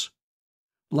footsteps.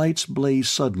 Lights blazed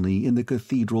suddenly in the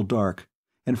cathedral dark,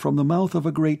 and from the mouth of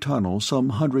a great tunnel some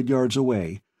 100 yards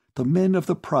away, the men of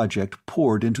the project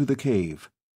poured into the cave.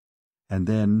 And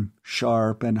then,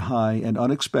 sharp and high and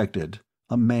unexpected,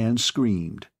 a man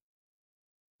screamed.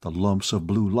 The lumps of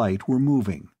blue light were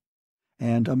moving.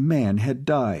 And a man had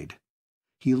died.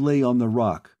 He lay on the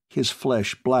rock, his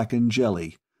flesh blackened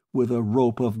jelly, with a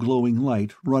rope of glowing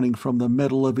light running from the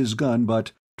metal of his gun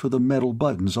butt to the metal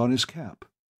buttons on his cap.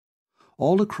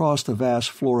 All across the vast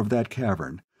floor of that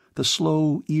cavern, the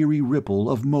slow, eerie ripple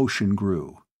of motion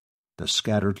grew. The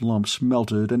scattered lumps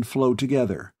melted and flowed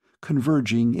together,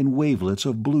 converging in wavelets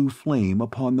of blue flame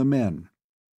upon the men.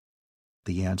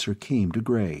 The answer came to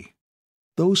Gray.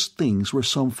 Those things were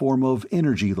some form of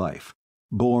energy life,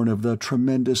 born of the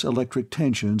tremendous electric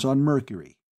tensions on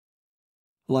Mercury.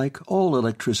 Like all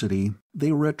electricity,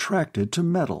 they were attracted to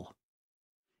metal.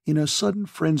 In a sudden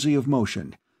frenzy of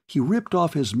motion, he ripped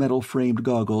off his metal-framed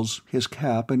goggles, his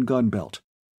cap and gun belt.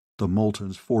 The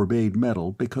Moultons forbade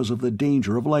metal because of the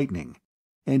danger of lightning,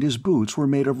 and his boots were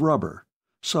made of rubber,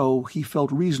 so he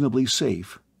felt reasonably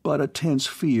safe, but a tense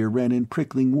fear ran in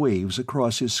prickling waves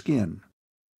across his skin.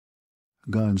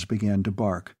 Guns began to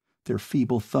bark, their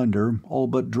feeble thunder all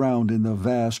but drowned in the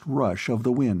vast rush of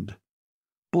the wind.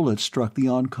 Bullets struck the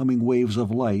oncoming waves of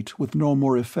light with no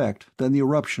more effect than the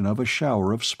eruption of a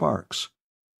shower of sparks.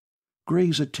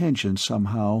 Gray's attention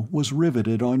somehow was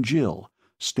riveted on Jill,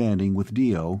 standing with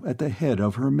Dio at the head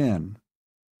of her men.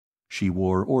 She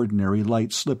wore ordinary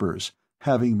light slippers,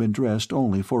 having been dressed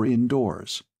only for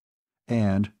indoors,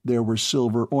 and there were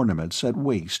silver ornaments at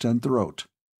waist and throat.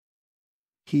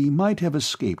 He might have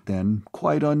escaped then,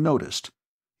 quite unnoticed.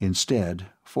 Instead,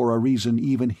 for a reason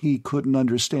even he couldn't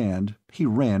understand, he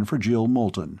ran for Jill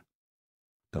Moulton.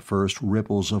 The first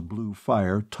ripples of blue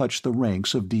fire touched the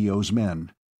ranks of Dio's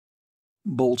men.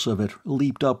 Bolts of it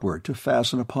leaped upward to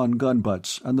fasten upon gun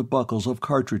butts and the buckles of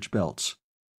cartridge belts.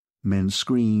 Men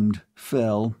screamed,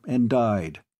 fell, and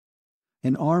died.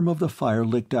 An arm of the fire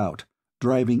licked out,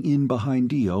 driving in behind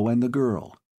Dio and the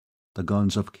girl. The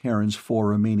guns of Karen's 4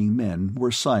 remaining men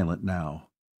were silent now.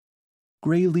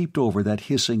 Gray leaped over that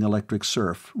hissing electric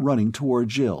surf, running toward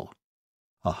Jill.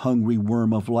 A hungry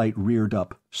worm of light reared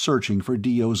up, searching for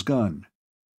Dio's gun.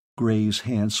 Gray's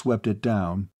hand swept it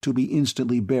down, to be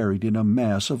instantly buried in a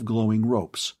mass of glowing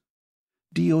ropes.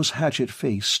 Dio's hatchet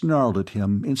face snarled at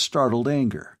him in startled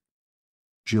anger.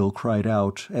 Jill cried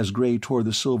out as Gray tore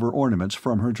the silver ornaments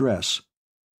from her dress.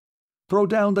 "Throw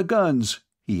down the guns!"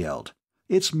 he yelled.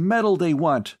 "It's metal they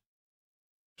want!"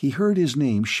 He heard his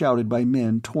name shouted by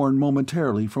men torn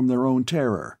momentarily from their own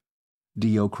terror.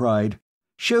 Dio cried,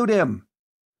 "Shoot him!"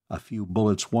 A few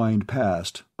bullets whined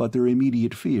past, but their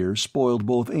immediate fear spoiled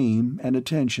both aim and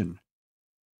attention.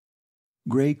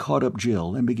 Gray caught up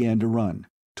Jill and began to run,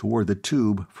 toward the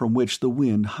tube from which the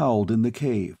wind howled in the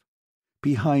cave.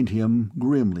 Behind him,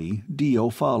 grimly, Dio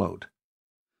followed.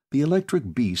 The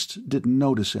electric beasts didn't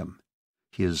notice him.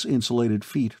 His insulated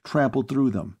feet trampled through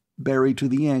them, buried to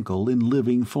the ankle in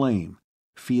living flame,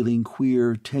 feeling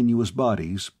queer, tenuous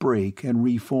bodies break and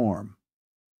reform.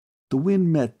 The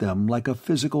wind met them like a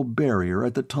physical barrier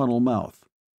at the tunnel mouth.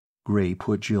 Gray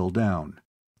put Jill down.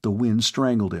 The wind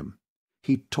strangled him.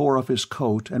 He tore off his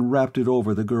coat and wrapped it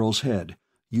over the girl's head,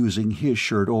 using his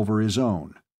shirt over his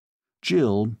own.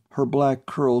 Jill, her black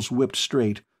curls whipped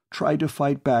straight, tried to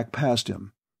fight back past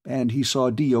him, and he saw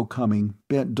Dio coming,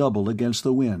 bent double against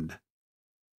the wind.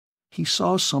 He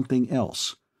saw something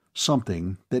else,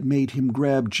 something that made him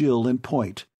grab Jill and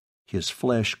point, his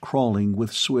flesh crawling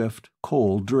with swift,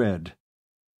 cold dread.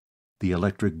 The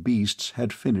electric beasts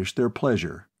had finished their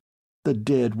pleasure. The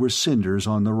dead were cinders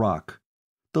on the rock.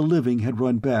 The living had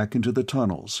run back into the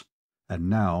tunnels, and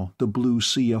now the blue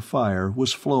sea of fire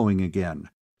was flowing again,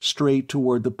 straight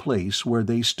toward the place where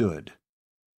they stood.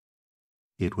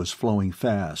 It was flowing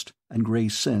fast, and Gray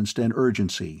sensed an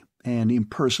urgency, an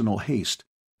impersonal haste,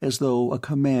 as though a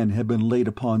command had been laid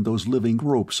upon those living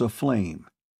ropes of flame.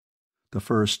 The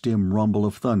first dim rumble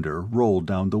of thunder rolled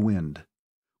down the wind.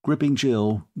 Gripping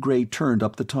Jill, Gray turned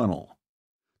up the tunnel.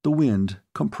 The wind,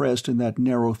 compressed in that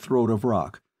narrow throat of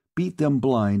rock, beat them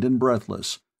blind and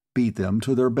breathless, beat them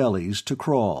to their bellies to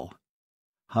crawl.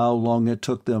 How long it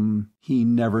took them, he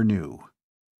never knew.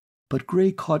 But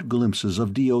Gray caught glimpses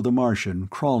of Dio the Martian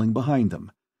crawling behind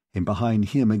them, and behind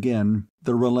him again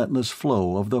the relentless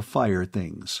flow of the fire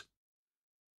things.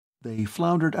 They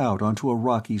floundered out onto a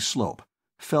rocky slope,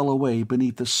 fell away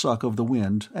beneath the suck of the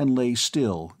wind, and lay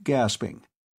still, gasping.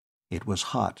 It was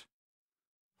hot.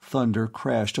 Thunder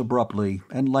crashed abruptly,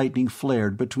 and lightning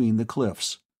flared between the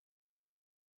cliffs.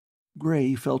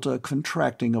 Gray felt a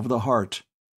contracting of the heart.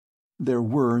 There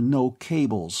were no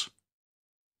cables.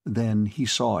 Then he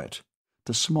saw it,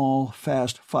 the small,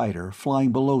 fast fighter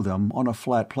flying below them on a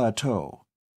flat plateau.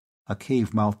 A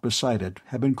cave mouth beside it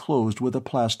had been closed with a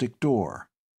plastic door.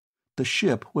 The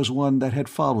ship was one that had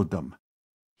followed them.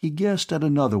 He guessed at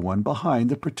another one behind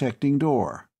the protecting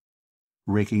door.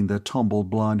 Raking the tumbled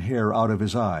blonde hair out of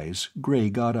his eyes,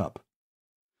 Gray got up.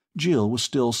 Jill was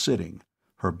still sitting,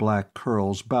 her black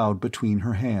curls bowed between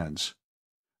her hands.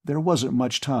 There wasn't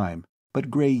much time,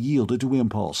 but Gray yielded to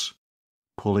impulse.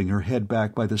 Pulling her head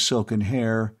back by the silken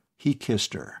hair, he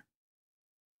kissed her.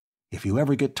 "If you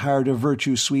ever get tired of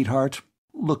virtue, sweetheart,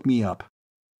 look me up."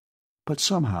 But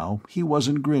somehow he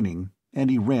wasn't grinning, and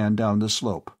he ran down the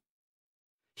slope.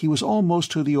 He was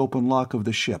almost to the open lock of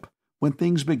the ship when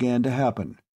things began to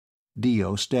happen.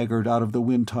 Dio staggered out of the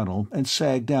wind tunnel and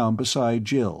sagged down beside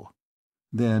Jill.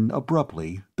 Then,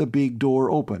 abruptly, the big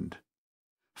door opened.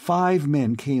 5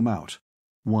 men came out,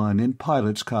 one in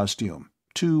pilot's costume,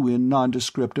 2 in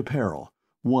nondescript apparel,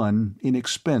 1 in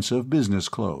expensive business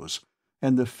clothes,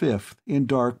 and the 5th in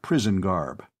dark prison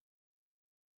garb.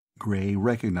 Gray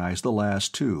recognized the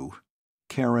last 2,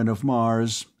 Karen of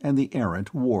Mars and the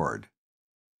errant Ward.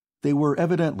 They were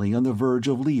evidently on the verge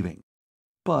of leaving,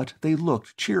 but they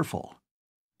looked cheerful.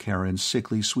 Karen's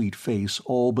sickly sweet face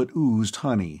all but oozed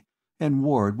honey, and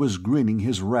Ward was grinning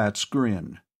his rat's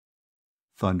grin.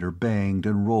 Thunder banged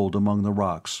and rolled among the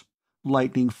rocks.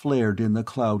 Lightning flared in the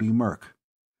cloudy murk.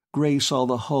 Gray saw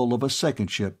the hull of a second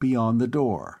ship beyond the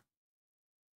door.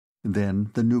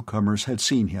 Then the newcomers had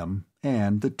seen him,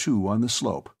 and the two on the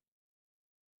slope.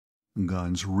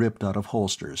 Guns ripped out of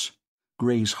holsters.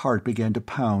 Gray's heart began to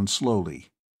pound slowly.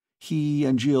 He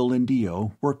and Jill and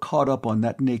Dio were caught up on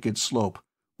that naked slope,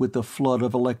 with the flood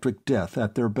of electric death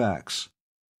at their backs.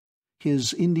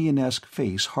 His Indian-esque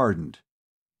face hardened.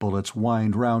 Bullets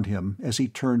whined round him as he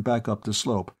turned back up the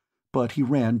slope, but he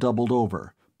ran doubled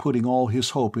over, putting all his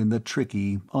hope in the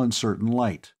tricky, uncertain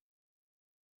light.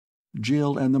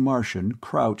 Jill and the Martian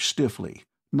crouched stiffly,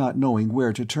 not knowing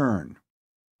where to turn.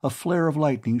 A flare of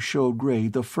lightning showed Gray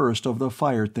the first of the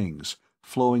fire things,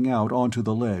 flowing out onto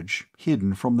the ledge,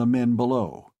 hidden from the men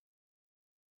below.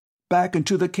 "Back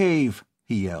into the cave!"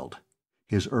 he yelled.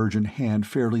 His urgent hand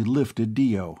fairly lifted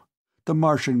Dio. The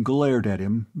Martian glared at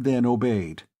him, then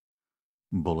obeyed.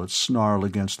 Bullets snarled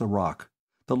against the rock.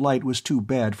 The light was too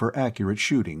bad for accurate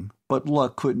shooting, but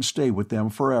luck couldn't stay with them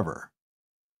forever.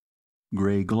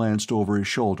 Gray glanced over his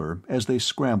shoulder as they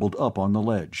scrambled up on the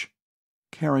ledge.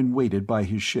 Karen waited by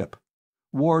his ship.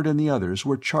 Ward and the others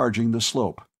were charging the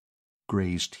slope.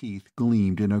 Gray's teeth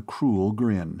gleamed in a cruel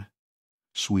grin.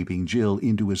 Sweeping Jill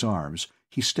into his arms,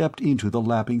 he stepped into the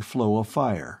lapping flow of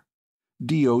fire.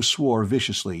 Dio swore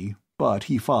viciously, but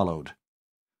he followed.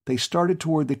 They started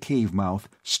toward the cave mouth,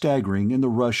 staggering in the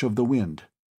rush of the wind.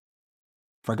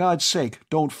 "For God's sake,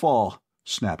 don't fall,"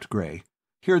 snapped Gray.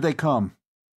 "Here they come."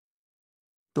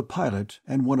 The pilot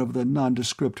and one of the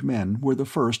nondescript men were the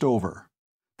first over.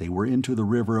 They were into the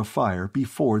river of fire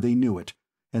before they knew it,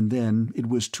 and then it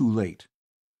was too late.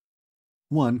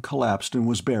 One collapsed and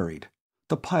was buried.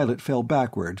 The pilot fell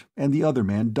backward, and the other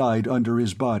man died under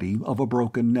his body of a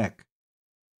broken neck.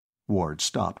 Ward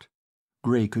stopped.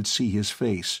 Gray could see his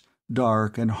face,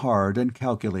 dark and hard and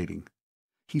calculating.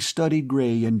 He studied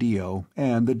Gray and Dio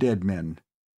and the dead men.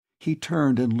 He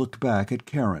turned and looked back at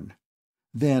Karen.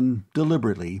 Then,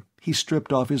 deliberately, he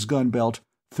stripped off his gun belt,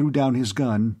 threw down his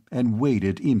gun, and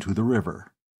waded into the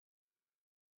river.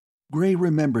 Gray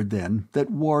remembered then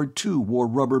that Ward too wore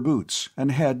rubber boots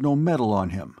and had no metal on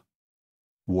him.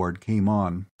 Ward came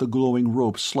on, the glowing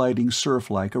rope sliding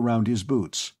surf-like around his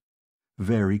boots.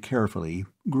 Very carefully,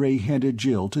 Gray handed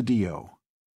Jill to Dio.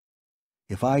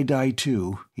 "If I die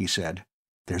too," he said,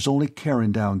 "there's only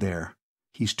Karen down there.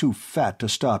 He's too fat to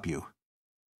stop you."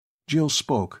 Jill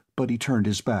spoke, but he turned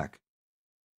his back.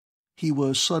 He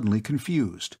was suddenly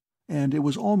confused, and it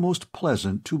was almost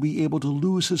pleasant to be able to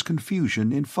lose his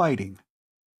confusion in fighting.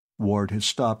 Ward had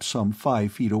stopped some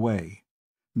 5 feet away.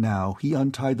 Now he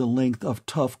untied the length of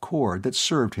tough cord that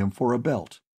served him for a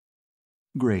belt.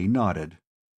 Gray nodded.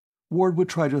 Ward would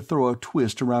try to throw a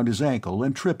twist around his ankle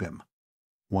and trip him.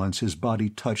 Once his body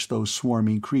touched those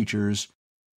swarming creatures,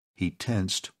 he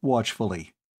tensed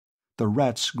watchfully. The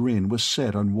rat's grin was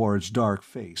set on Ward's dark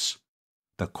face.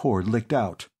 The cord licked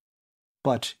out.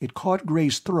 But it caught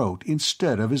Gray's throat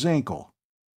instead of his ankle.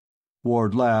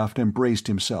 Ward laughed and braced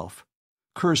himself.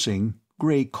 Cursing,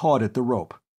 Gray caught at the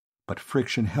rope, but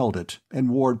friction held it, and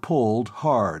Ward pulled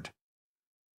hard.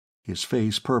 His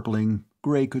face purpling,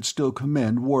 Gray could still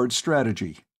commend Ward's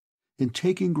strategy. In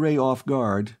taking Gray off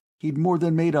guard, he'd more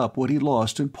than made up what he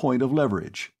lost in point of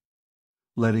leverage.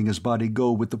 Letting his body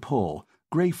go with the pull,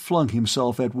 Gray flung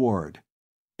himself at Ward.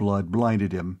 Blood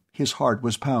blinded him, his heart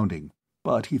was pounding,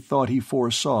 but he thought he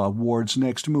foresaw Ward's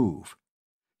next move.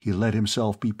 He let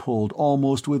himself be pulled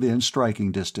almost within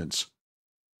striking distance.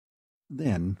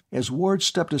 Then, as Ward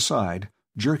stepped aside,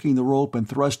 jerking the rope and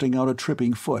thrusting out a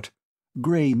tripping foot,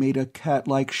 Gray made a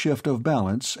cat-like shift of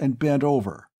balance and bent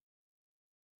over.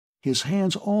 His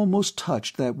hands almost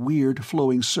touched that weird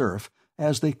flowing surf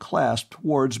as they clasped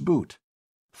Ward's boot.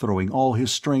 Throwing all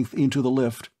his strength into the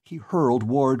lift, he hurled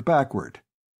Ward backward.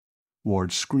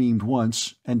 Ward screamed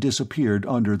once and disappeared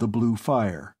under the blue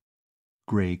fire.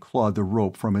 Gray clawed the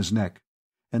rope from his neck,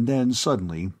 and then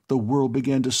suddenly the world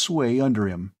began to sway under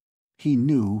him. He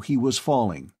knew he was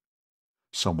falling.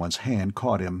 Someone's hand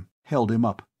caught him, held him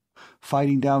up.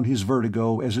 Fighting down his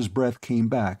vertigo as his breath came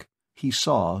back, he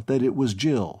saw that it was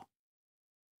Jill.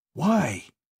 "Why?"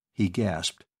 he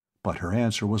gasped, but her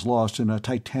answer was lost in a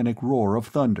titanic roar of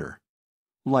thunder.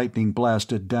 Lightning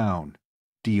blasted down.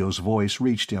 Dio's voice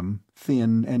reached him,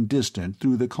 thin and distant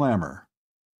through the clamor.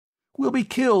 "We'll be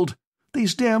killed!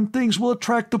 These damn things will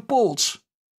attract the bolts!"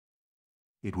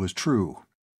 It was true.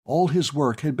 All his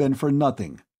work had been for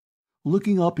nothing.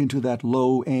 Looking up into that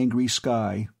low, angry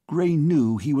sky, Gray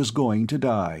knew he was going to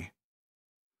die.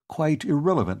 Quite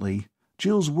irrelevantly,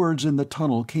 Jill's words in the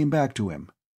tunnel came back to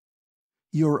him.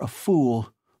 "You're a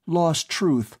fool. Lost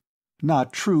truth.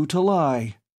 Not true to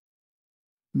lie."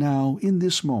 Now, in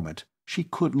this moment, she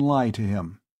couldn't lie to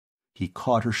him. He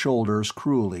caught her shoulders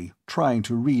cruelly, trying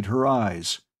to read her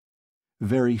eyes.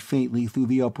 Very faintly through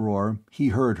the uproar, he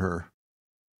heard her.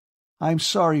 "I'm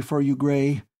sorry for you,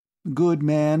 Gray. Good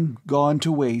man, gone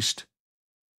to waste."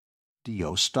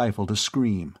 Dio stifled a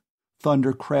scream.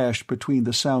 Thunder crashed between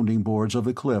the sounding boards of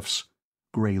the cliffs.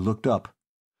 Gray looked up.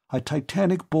 A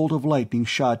titanic bolt of lightning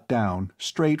shot down,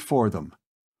 straight for them.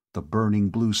 The burning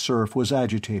blue surf was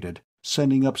agitated,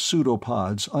 sending up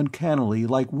pseudopods uncannily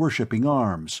like worshipping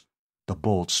arms. The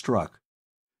bolt struck.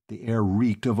 The air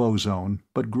reeked of ozone,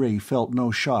 but Gray felt no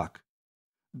shock.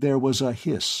 There was a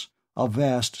hiss, a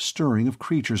vast stirring of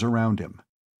creatures around him.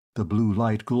 The blue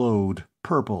light glowed,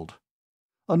 purpled.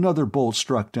 Another bolt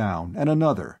struck down, and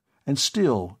another, and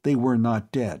still they were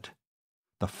not dead.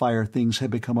 The fire things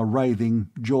had become a writhing,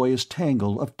 joyous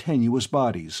tangle of tenuous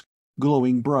bodies,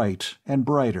 glowing bright and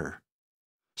brighter.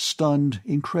 Stunned,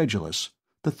 incredulous,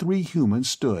 the three humans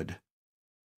stood.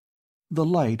 The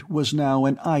light was now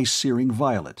an ice-searing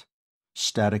violet.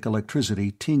 Static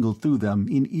electricity tingled through them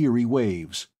in eerie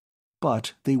waves.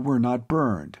 But they were not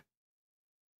burned.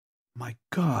 "My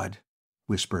God,"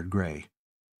 whispered Gray.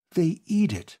 "They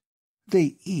eat it.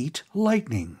 They eat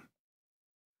lightning."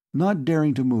 Not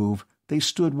daring to move, they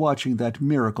stood watching that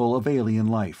miracle of alien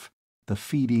life, the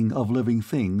feeding of living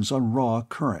things on raw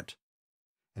current.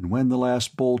 And when the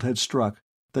last bolt had struck,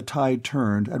 the tide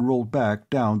turned and rolled back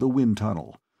down the wind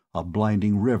tunnel, a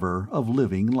blinding river of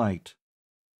living light.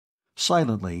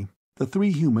 Silently, the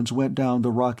three humans went down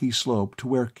the rocky slope to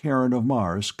where Karen of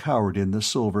Mars cowered in the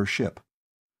silver ship.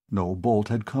 No bolt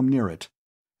had come near it,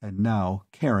 and now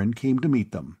Karen came to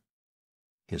meet them.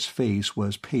 His face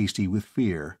was pasty with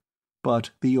fear,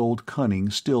 but the old cunning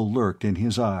still lurked in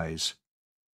his eyes.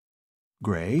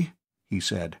 "Gray," he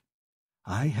said,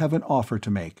 "I have an offer to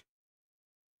make."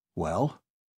 "Well?"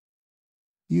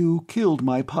 "You killed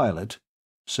my pilot,"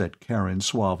 said Karen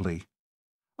suavely.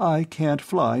 "I can't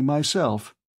fly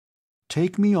myself.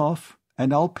 Take me off,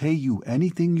 and I'll pay you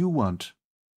anything you want."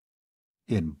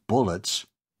 "In bullets,"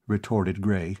 retorted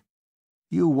Gray.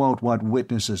 "You won't want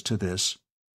witnesses to this."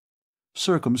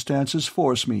 "Circumstances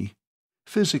force me.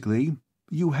 Physically,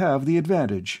 you have the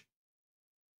advantage."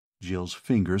 Jill's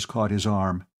fingers caught his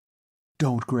arm.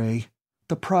 "Don't, Gray.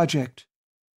 The project—"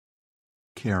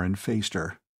 Karen faced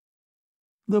her.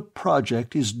 "The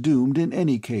project is doomed in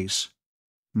any case.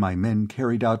 My men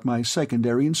carried out my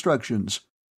secondary instructions.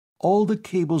 All the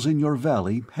cables in your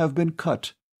valley have been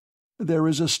cut. There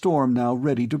is a storm now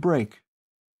ready to break.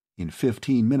 In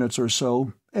 15 minutes or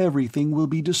so, everything will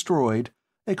be destroyed,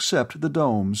 except the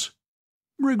domes.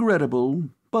 Regrettable,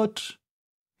 but—"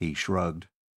 He shrugged.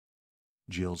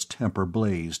 Jill's temper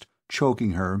blazed,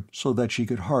 choking her so that she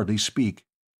could hardly speak.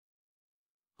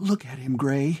 "Look at him,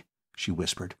 Gray," she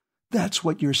whispered. "That's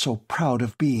what you're so proud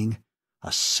of being.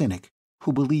 A cynic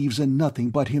who believes in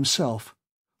nothing but himself.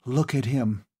 Look at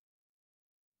him."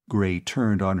 Gray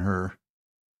turned on her.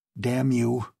 "Damn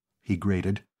you," he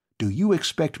grated. "Do you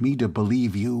expect me to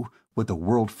believe you, with a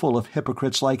world full of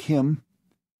hypocrites like him?"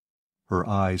 Her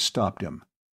eyes stopped him.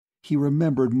 He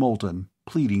remembered Moulton,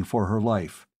 pleading for her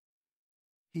life.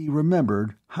 He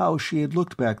remembered how she had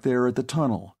looked back there at the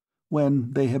tunnel,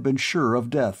 when they had been sure of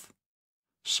death.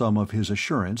 Some of his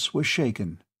assurance was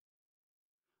shaken.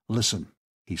 "Listen,"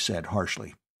 he said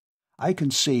harshly. "I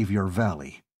can save your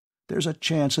valley. There's a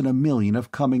chance in a million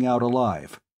of coming out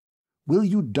alive. Will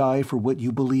you die for what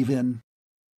you believe in?"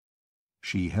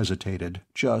 She hesitated,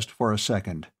 just for a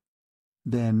second.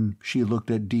 Then she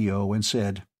looked at Dio and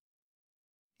said,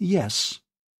 "Yes."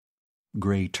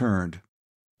 Gray turned.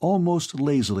 Almost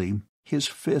lazily, his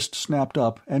fist snapped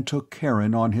up and took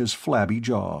Karen on his flabby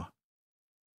jaw.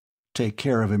 "Take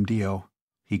care of him, Dio,"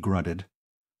 he grunted.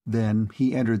 Then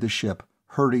he entered the ship,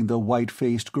 herding the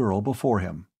white-faced girl before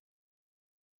him.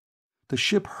 The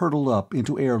ship hurtled up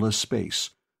into airless space,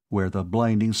 where the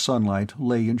blinding sunlight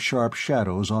lay in sharp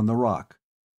shadows on the rock.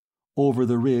 Over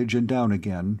the ridge and down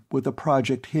again, with the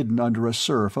project hidden under a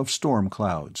surf of storm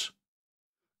clouds.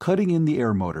 Cutting in the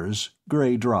air motors,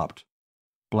 Gray dropped.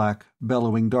 Black,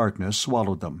 bellowing darkness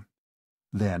swallowed them.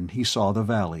 Then he saw the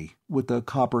valley, with the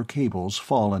copper cables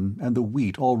fallen and the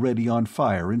wheat already on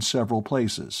fire in several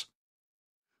places.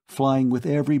 Flying with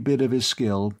every bit of his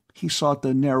skill, he sought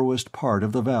the narrowest part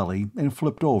of the valley and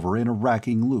flipped over in a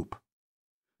racking loop.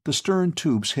 The stern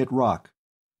tubes hit rock.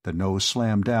 The nose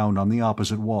slammed down on the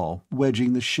opposite wall,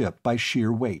 wedging the ship by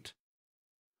sheer weight.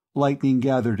 Lightning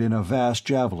gathered in a vast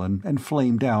javelin and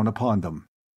flamed down upon them.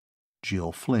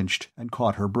 Jill flinched and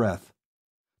caught her breath.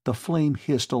 The flame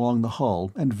hissed along the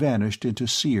hull and vanished into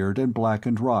seared and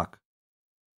blackened rock.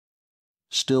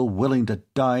 "Still willing to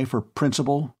die for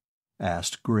principle?"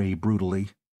 asked Gray brutally.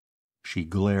 She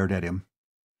glared at him.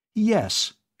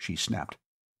 "Yes," she snapped.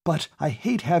 "But I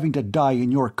hate having to die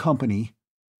in your company."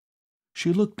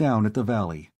 She looked down at the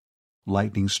valley.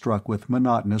 Lightning struck with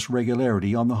monotonous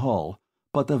regularity on the hull,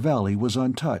 but the valley was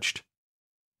untouched.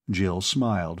 Jill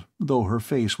smiled, though her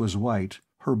face was white,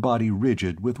 her body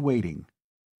rigid with waiting.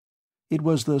 It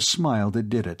was the smile that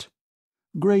did it.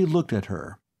 Gray looked at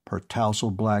her, her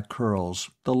tousled black curls,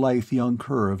 the lithe young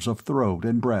curves of throat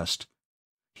and breast.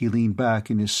 He leaned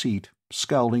back in his seat,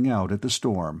 scowling out at the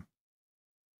storm.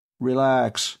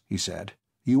 "Relax," he said.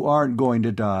 "You aren't going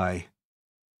to die."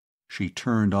 She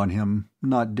turned on him,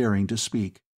 not daring to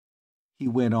speak. He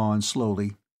went on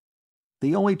slowly.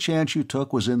 "The only chance you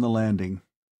took was in the landing.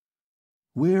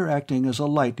 We're acting as a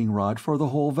lightning rod for the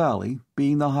whole valley,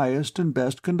 being the highest and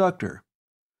best conductor.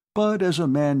 But as a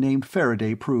man named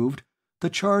Faraday proved, the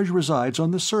charge resides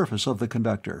on the surface of the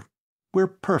conductor. We're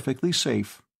perfectly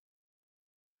safe."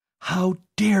 "How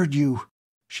dared you?"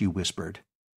 she whispered.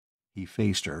 He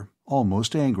faced her,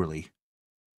 almost angrily.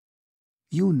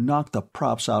 "You knocked the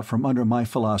props out from under my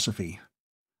philosophy.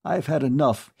 I've had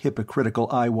enough hypocritical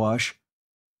eyewash.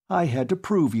 I had to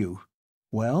prove you.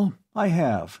 Well, I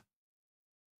have."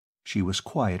 She was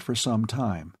quiet for some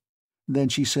time. Then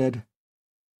she said,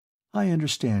 "I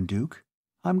understand, Duke.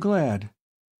 I'm glad.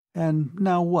 And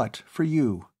now what, for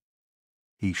you?"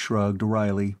 He shrugged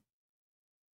wryly.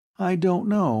 "I don't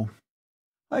know.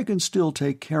 I can still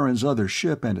take Karen's other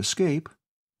ship and escape,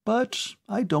 but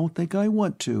I don't think I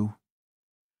want to.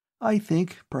 I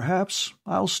think, perhaps,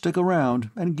 I'll stick around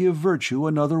and give virtue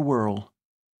another whirl."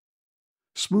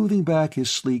 Smoothing back his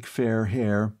sleek fair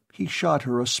hair, he shot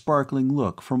her a sparkling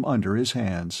look from under his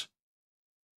hands.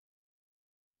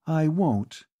 "I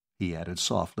won't," he added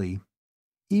softly,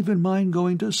 "even mind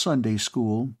going to Sunday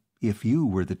school, if you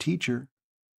were the teacher."